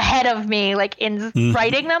ahead of me, like in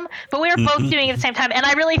writing them, but we were both doing it at the same time. And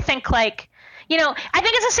I really think like, you know, I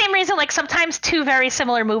think it's the same reason like sometimes two very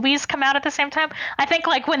similar movies come out at the same time. I think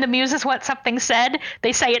like when the muses want something said,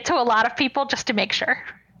 they say it to a lot of people just to make sure.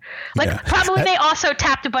 Like probably they also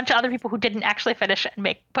tapped a bunch of other people who didn't actually finish it and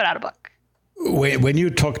put out a book. When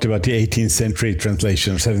you talked about the 18th century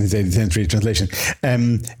translation, 17th, 18th century translation,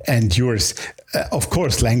 and yours, of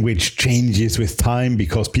course, language changes with time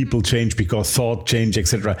because people change, because thought change,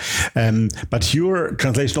 etc. But your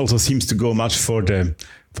translation also seems to go much for the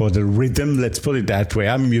rhythm. Let's put it that way.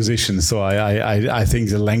 I'm a musician, so I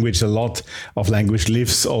think a lot of language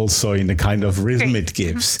lives also in the kind of rhythm it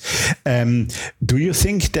gives. Do you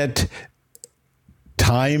think that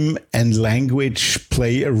time and language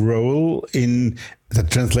play a role in the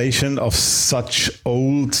translation of such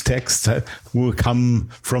old texts who come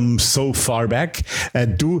from so far back?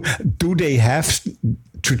 Do they have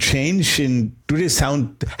to change? Do they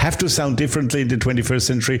have to sound differently in the 21st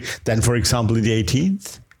century than, for example, in the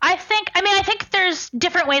 18th? I think there's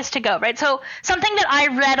different ways to go, right? So something that I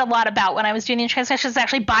read a lot about when I was doing the translation is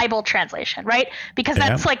actually Bible translation, right? Because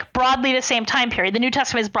that's like broadly the same time period. The New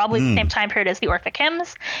Testament is broadly the same time period as the Orphic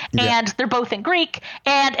hymns, and they're both in Greek.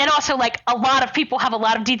 And also like a lot of people have a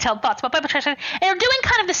lot of detailed thoughts about Bible translation, and they're doing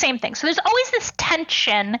kind of the same thing. So there's always this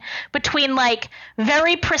tension between like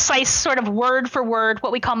very precise sort of word for word,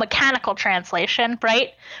 what we call mechanical translation,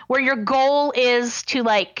 right? Where your goal is to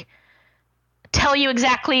like tell you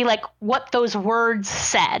exactly like what those words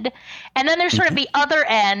said. And then there's sort of the other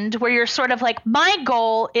end where you're sort of like, my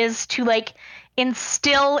goal is to like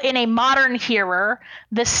instill in a modern hearer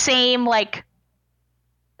the same like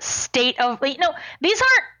state of, you know, these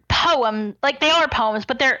aren't poems, like they are poems,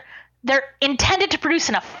 but they're intended to produce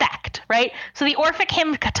an effect, right? So the Orphic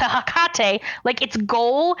hymn to Hecate, like its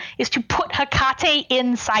goal is to put Hecate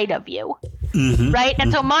inside of you, right?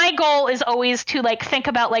 And so my goal is always to like think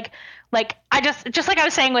about like I just like I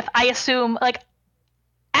was saying with, I assume like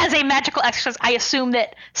as a magical exercise, I assume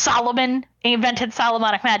that Solomon invented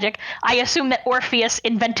Solomonic magic. I assume that Orpheus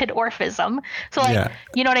invented Orphism. So like,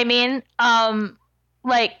 you know what I mean?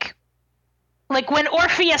 Like when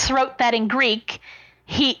Orpheus wrote that in Greek,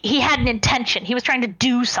 he had an intention. He was trying to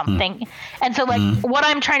do something. And so like what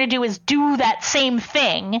I'm trying to do is do that same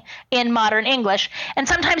thing in modern English. And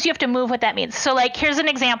sometimes you have to move what that means. So like here's an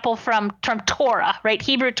example from Torah, right?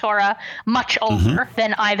 Hebrew Torah, much older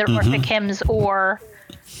than either Orphic hymns or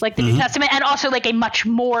like the New Testament, and also like a much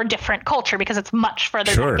more different culture because it's much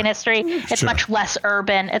further back in history. It's much less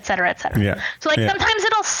urban, et cetera, et cetera. Yeah. So like sometimes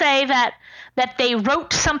it'll say that they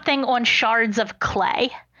wrote something on shards of clay.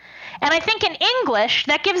 And I think in English,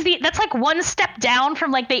 that's like one step down from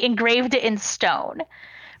like they engraved it in stone,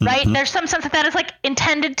 right? There's some sense that is like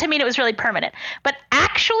intended to mean it was really permanent. But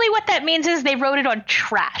actually what that means is they wrote it on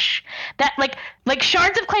trash. That like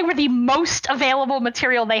shards of clay were the most available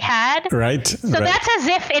material they had. Right. So that's as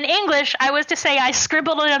if in English I was to say I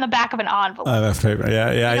scribbled it on the back of an envelope. That's paper.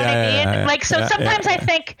 Yeah. Like, so sometimes I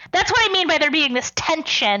think that's what I mean by there being this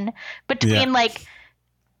tension between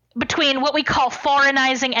what we call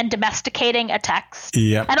foreignizing and domesticating a text.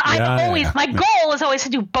 Yeah. And my goal is always to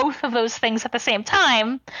do both of those things at the same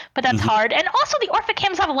time, but that's hard. And also the Orphic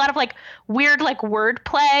hymns have a lot of like weird like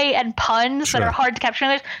wordplay and puns that are hard to capture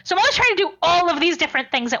in English. So I'm always trying to do all of these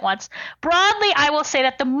different things at once. Broadly, I will say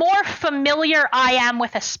that the more familiar I am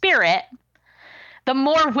with a spirit, the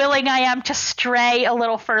more willing I am to stray a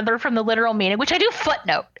little further from the literal meaning, which I do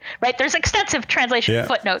footnote, right? There's extensive translation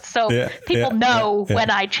footnotes, so people know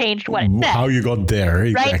when I changed what it said. How you got there,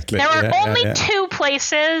 exactly. Right? There are only two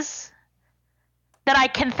places that I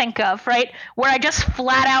can think of, right, where I just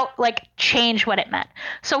flat out like change what it meant.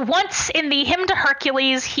 So once in the hymn to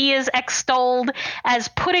Hercules, he is extolled as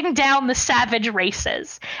putting down the savage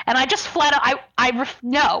races, and I just flat out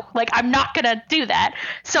no, like I'm not gonna do that.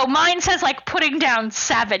 So mine says like putting down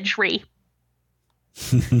savagery.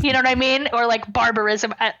 You know what I mean? Or like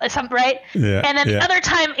barbarism, something, right? Yeah, and then the other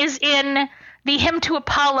time is in the hymn to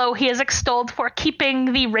Apollo. He is extolled for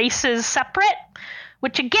keeping the races separate.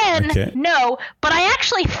 Which again, no, but I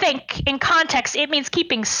actually think in context it means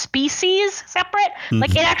keeping species separate.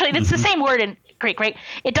 Like it actually, it's the same word in Greek, right?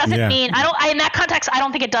 It doesn't mean, in that context, I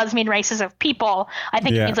don't think it does mean races of people. I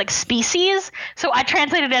think it means like species. So I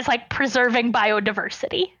translated it as like preserving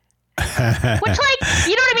biodiversity. Which like,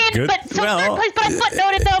 you know what I mean? Good. But so third place, but I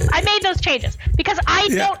footnoted those. I made those changes because I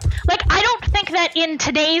don't think that in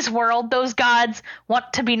today's world, those gods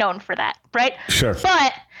want to be known for that, right? Sure.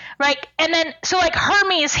 But right. And then, so like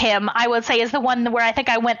Hermes hymn, I would say is the one where I think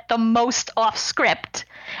I went the most off script.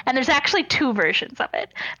 And there's actually two versions of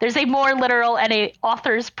it. There's a more literal and a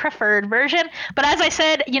author's preferred version. But as I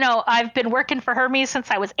said, you know, I've been working for Hermes since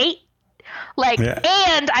I was 8.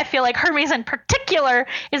 And I feel like Hermes in particular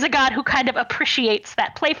is a god who kind of appreciates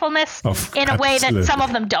that playfulness in a way that some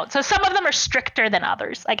of them don't. So some of them are stricter than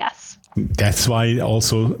others, I guess. That's why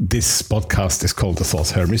also this podcast is called the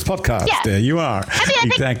Thoth Hermes podcast. Yeah. There you are. I mean,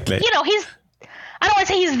 exactly. Think, you know, I don't want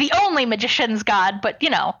to say he's the only magician's god, but, you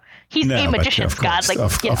know, he's a magician's god. Like,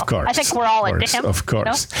 of course. I think we're all into him. Of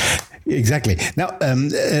course. You know? Exactly. Now,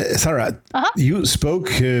 Sarah, you spoke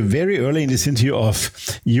very early in this interview of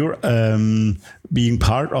your being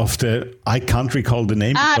part of the, I can't recall the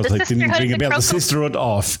name because I didn't ring a bell, the Sisterhood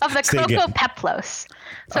of the Krokopeplos.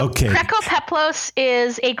 So Krokopeplos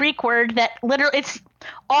is a Greek word that literally, it's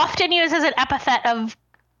often used as an epithet of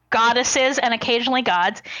goddesses and occasionally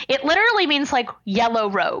gods. It literally means like yellow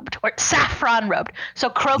robed or saffron robed. So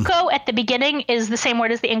kroko at the beginning is the same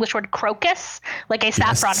word as the English word crocus, like a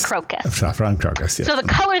saffron crocus. Saffron crocus, yes. So the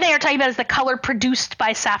color they are talking about is the color produced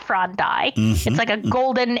by saffron dye. It's like a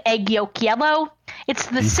golden egg yolk yellow. It's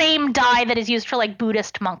the same dye that is used for like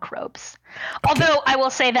Buddhist monk robes. Although I will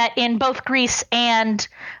say that in both Greece and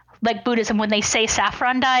like Buddhism, when they say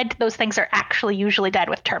saffron dyed, those things are actually usually dyed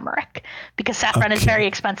with turmeric, because saffron is very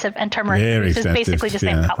expensive and turmeric is basically the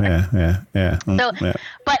same color.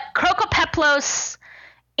 But Crocopeplos,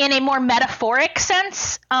 in a more metaphoric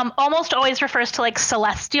sense, almost always refers to like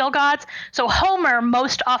celestial gods. So Homer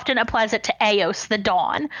most often applies it to Eos, the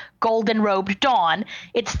dawn, golden robed dawn.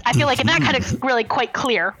 I feel like in that kind of really quite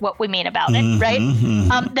clear what we mean about it, right?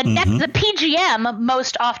 The PGM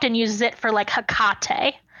most often uses it for like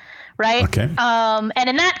Hecate. Right. Okay. And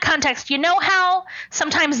in that context, you know how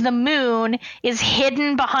sometimes the moon is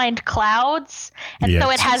hidden behind clouds, and so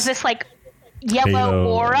it has this like yellow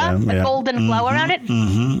aura, a golden glow around it.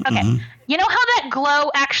 You know how that glow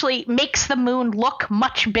actually makes the moon look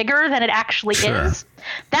much bigger than it actually is?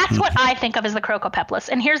 That's what I think of as the Crocopeplos.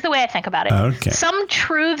 And here's the way I think about it. Okay. Some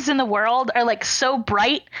truths in the world are like so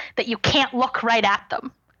bright that you can't look right at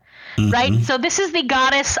them. Right. So this is the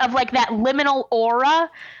goddess of like that liminal aura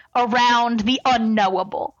around the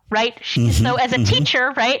unknowable, right? So as a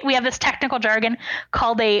teacher, right, we have this technical jargon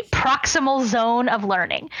called a proximal zone of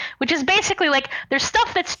learning, which is basically like there's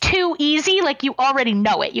stuff that's too easy, like you already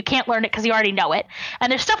know it. You can't learn it because you already know it.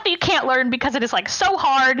 And there's stuff that you can't learn because it is like so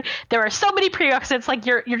hard. There are so many prerequisites, like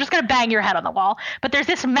you're just going to bang your head on the wall. But there's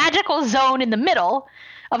this magical zone in the middle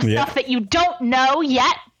of stuff that you don't know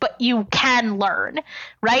yet, but you can learn,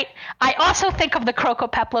 right? I also think of the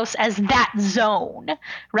Crocopeplos as that zone,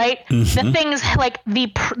 right? The things like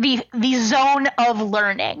the zone of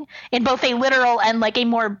learning in both a literal and like a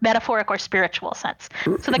more metaphoric or spiritual sense.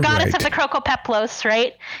 So the goddess of the Crocopeplos,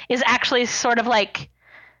 right, is actually sort of like,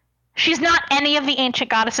 she's not any of the ancient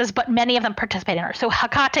goddesses, but many of them participate in her. So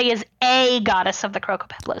Hecate is a goddess of the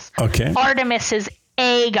Crocopeplos. Okay. Artemis is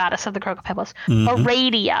a goddess of the Crocopeplos.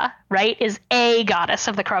 Aradia, right, is a goddess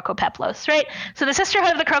of the Crocopeplos, right? So the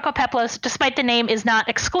Sisterhood of the Crocopeplos, despite the name, is not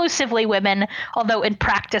exclusively women, although in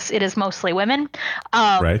practice it is mostly women.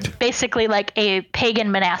 Basically like a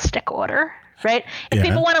pagan monastic order, right? If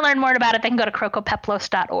people want to learn more about it, they can go to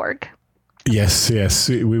crocopeplos.org. Yes,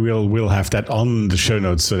 we'll have that on the show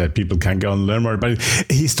notes so that people can go and learn more. But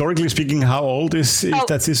historically speaking, how old is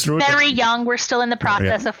that sisterhood? Very young. We're still in the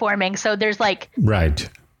process of forming. So there's like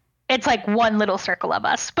it's like one little circle of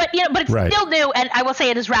us, but it's still new, and I will say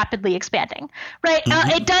it is rapidly expanding. Right?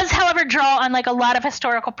 It does, however, draw on like a lot of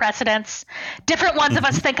historical precedents. Different ones of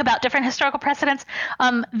us think about different historical precedents.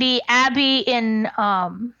 The abbey in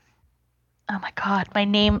oh my God,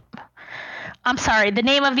 I'm sorry, the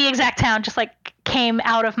name of the exact town just like came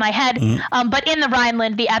out of my head. But in the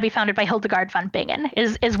Rhineland, the abbey founded by Hildegard von Bingen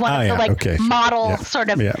is one of the model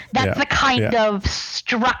sort of, that's the kind of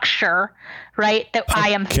structure, right, that I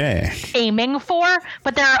am aiming for.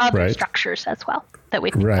 But there are other structures as well that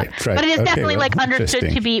we think about. But it is definitely like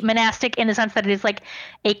understood to be monastic in the sense that it is like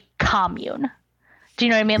a commune. Do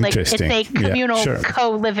you know what I mean? Like it's a communal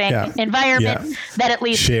co-living environment that at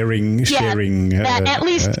least sharing that at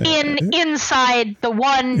least inside the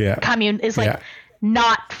one commune is like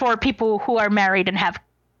not for people who are married and have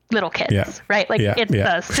little kids, right? Like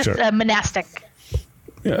it's a monastic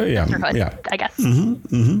I guess.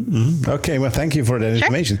 Okay, well, thank you for that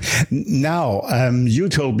information. Now, you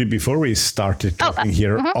told me before we started talking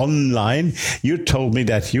here online, you told me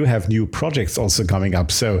that you have new projects also coming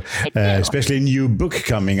up. So, especially a new book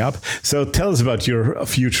coming up. So, tell us about your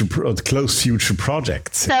close future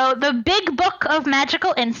projects. So, the big book of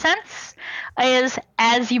magical incense is,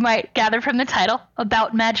 as you might gather from the title,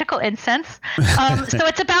 about magical incense. So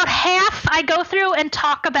it's about half I go through and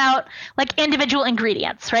talk about like individual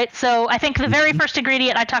ingredients, right? So I think the very first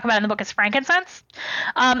ingredient I talk about in the book is frankincense.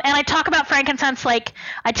 And I talk about frankincense, like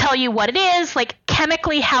I tell you what it is, like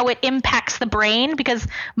chemically how it impacts the brain, because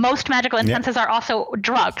most magical incenses are also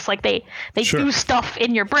drugs. Like they do stuff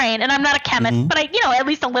in your brain. And I'm not a chemist, but at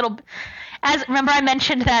least a little. Remember I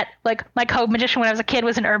mentioned that like my co-magician when I was a kid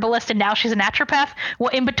was an herbalist and now she's a naturopath? Well,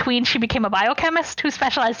 in between she became a biochemist who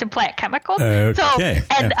specialized in plant chemicals.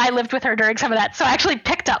 I lived with her during some of that. So I actually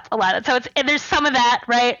picked up a lot of it. So there's some of that,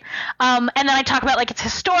 right? And then I talk about like its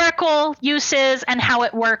historical uses and how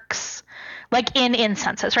it works like in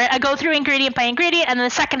incenses, right? I go through ingredient by ingredient, and then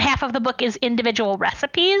the second half of the book is individual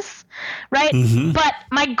recipes, right? But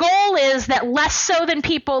my goal is that less so than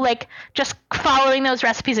people like just following those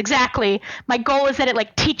recipes exactly. My goal is that it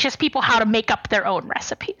like teaches people how to make up their own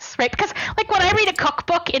recipes, right? Because like when I read a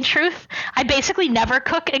cookbook, in truth, I basically never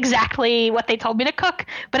cook exactly what they told me to cook,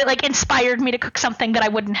 but it like inspired me to cook something that I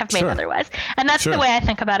wouldn't have made otherwise. And that's the way I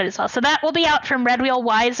think about it as well. So that will be out from Red Wheel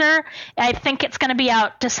Wiser. I think it's going to be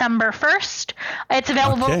out December 1st. It's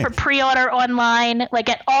available for pre-order online, like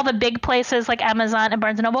at all the big places like Amazon and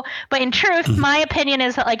Barnes & Noble. But in truth, my opinion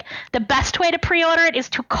is that like the best way to pre-order it is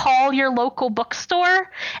to call your local bookstore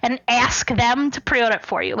and ask them to pre-order it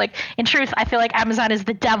for you. Like in truth, I feel like Amazon is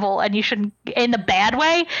the devil, and you shouldn't, in the bad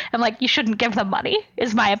way, and like you shouldn't give them money,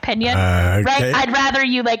 is my opinion. Right? I'd rather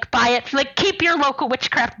you like buy it, like keep your local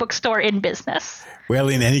witchcraft bookstore in business. Well,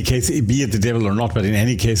 in any case, be it the devil or not, but in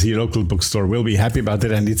any case, your local bookstore will be happy about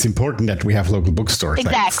it, and it's important that we have local bookstores.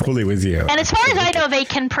 Exactly. I'm fully with you. And as far as I know, they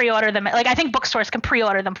can pre-order them. Like I think bookstores can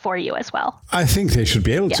pre-order them for you as well. I think they should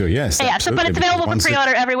be able to. Yes. Yeah. So, but it's available for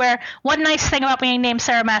pre-order everywhere. One nice thing about being named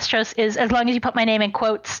Sarah Mastros is, as long as you put my name in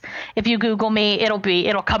quotes, if you Google me, it'll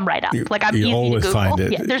come right up. Like I'm easy to Google. Find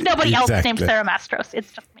it. Yeah, there's nobody else named Sarah Mastros.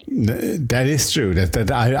 It's just me. That is true.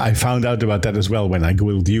 That I found out about that as well when I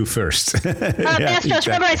Googled you first. Mastros.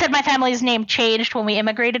 Remember, I said my family's name changed when we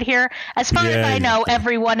immigrated here. As far as I know,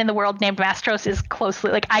 everyone in the world named Mastros is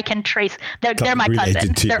closely, like I can trace. They're my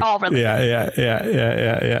cousin. They're all related.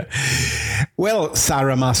 Yeah. Well,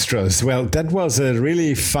 Sarah Mastros. Well, that was a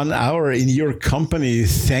really fun hour in your company.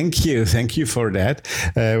 Thank you for that.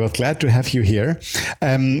 We're glad to have you here.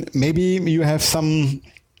 Maybe you have some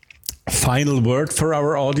final word for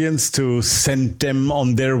our audience to send them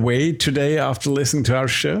on their way today after listening to our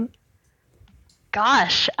show.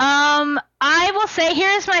 Gosh, I will say,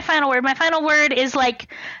 here's my final word. My final word is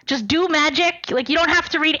like, just do magic. Like you don't have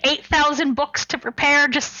to read 8,000 books to prepare.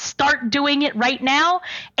 Just start doing it right now,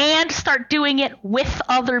 and start doing it with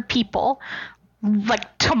other people,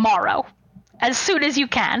 like tomorrow, as soon as you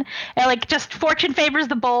can. And like, just fortune favors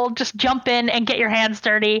the bold. Just jump in and get your hands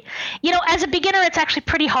dirty. You know, as a beginner, it's actually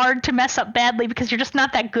pretty hard to mess up badly because you're just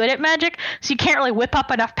not that good at magic. So you can't really whip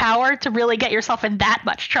up enough power to really get yourself in that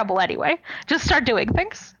much trouble anyway. Just start doing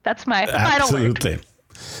things. That's my final word. Absolutely.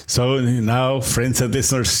 So now, friends and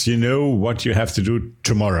listeners, you know what you have to do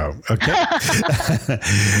tomorrow. Okay.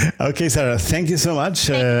 Okay, Sarah, thank you so much.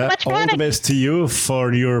 All the best to you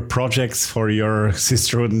for your projects, for your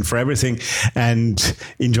sisterhood, and for everything. And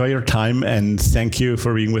enjoy your time. And thank you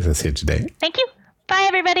for being with us here today. Thank you. Bye,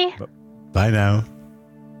 everybody. Bye now.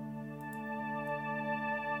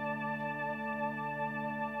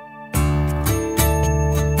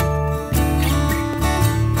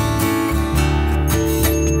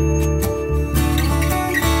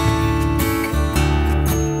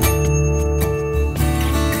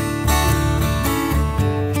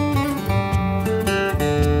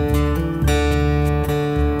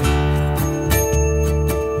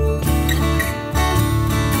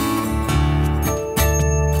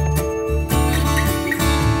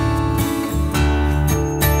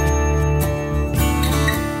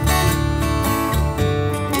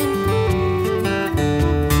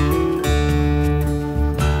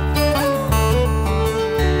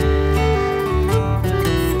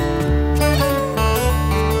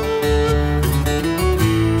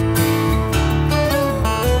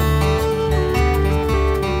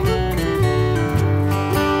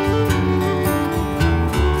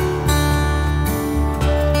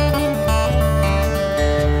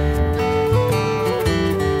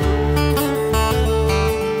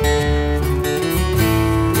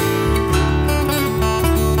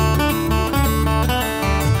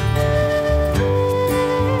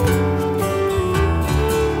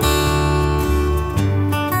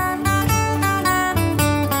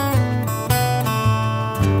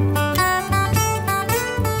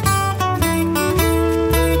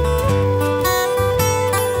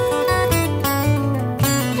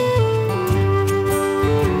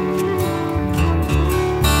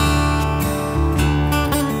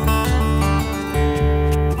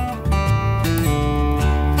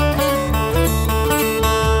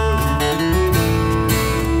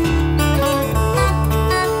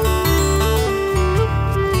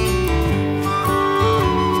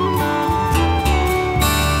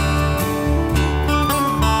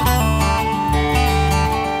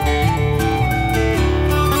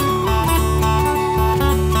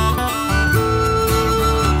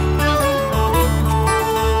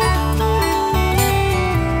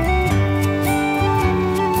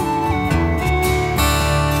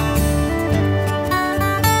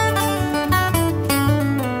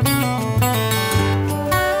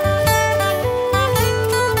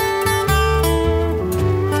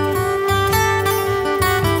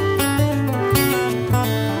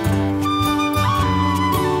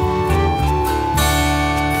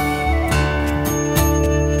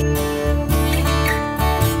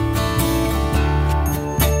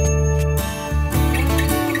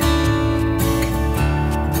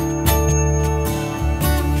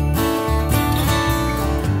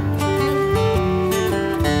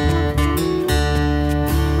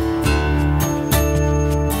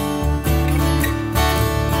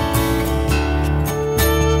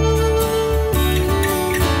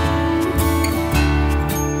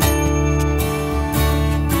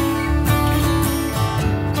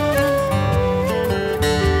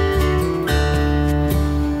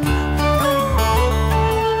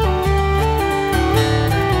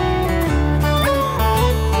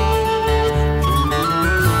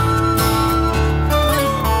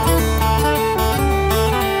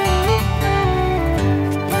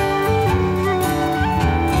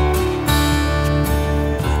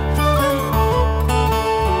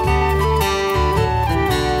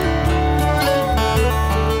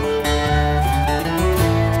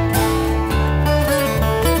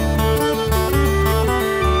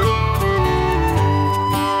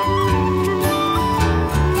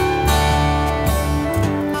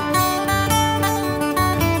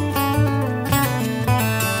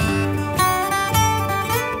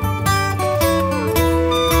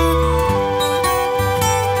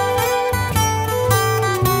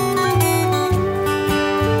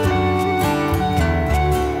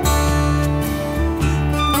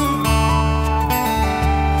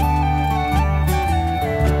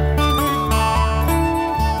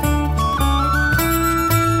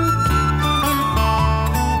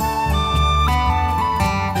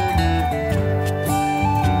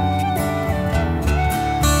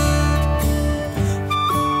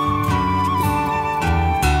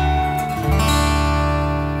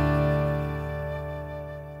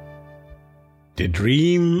 The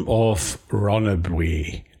Dream of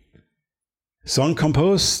Rhonabwy. Song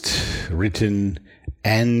composed, written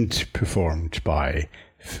and performed by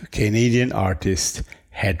Canadian artist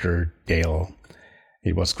Heather Dale.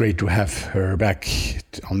 It was great to have her back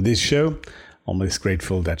on this show. Always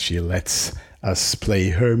grateful that she lets us play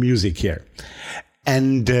her music here.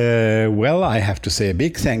 And well, I have to say a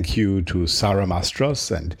big thank you to Sarah Mastros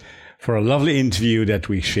and for a lovely interview that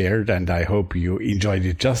we shared, and I hope you enjoyed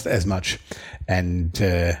it just as much. And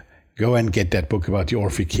go and get that book about the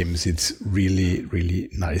Orphic hymns. It's really, really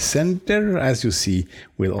nice. And there, as you see,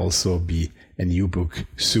 will also be a new book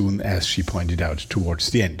soon, as she pointed out towards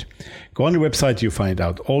the end. Go on the website, you find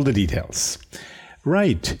out all the details.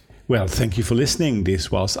 Right. Well, thank you for listening.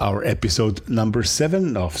 This was our episode number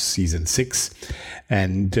 7 of season 6.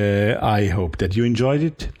 And I hope that you enjoyed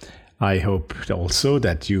it. I hope also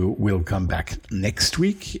that you will come back next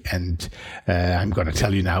week. And I'm going to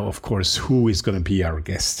tell you now, of course, who is going to be our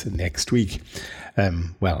guest next week.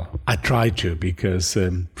 Well, I try to, because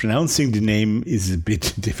pronouncing the name is a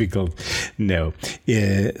bit difficult. No,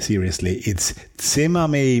 seriously, it's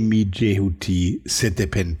Tsemame Mijehuti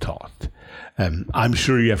Setepentot. I'm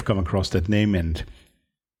sure you have come across that name, and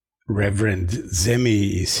Reverend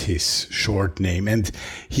Zemi is his short name, and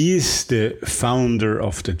he is the founder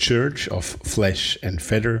of the Church of Flesh and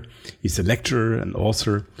Feather. He's a lecturer and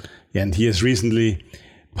author, and he has recently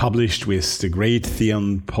published with the great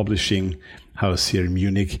Theon Publishing House here in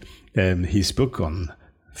Munich his book on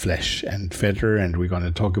flesh and feather, and we're going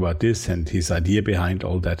to talk about this and his idea behind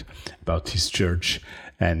all that, about his church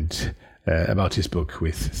and about his book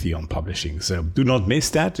with Theon Publishing. So do not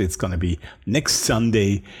miss that. It's going to be next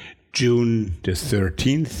Sunday, June the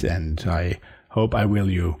 13th, and I hope I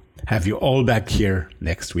will have you all back here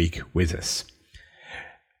next week with us.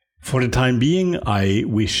 For the time being, I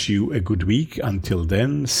wish you a good week. Until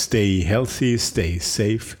then, stay healthy, stay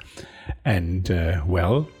safe, and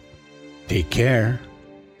well, take care,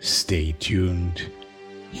 stay tuned,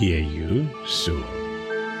 hear you soon.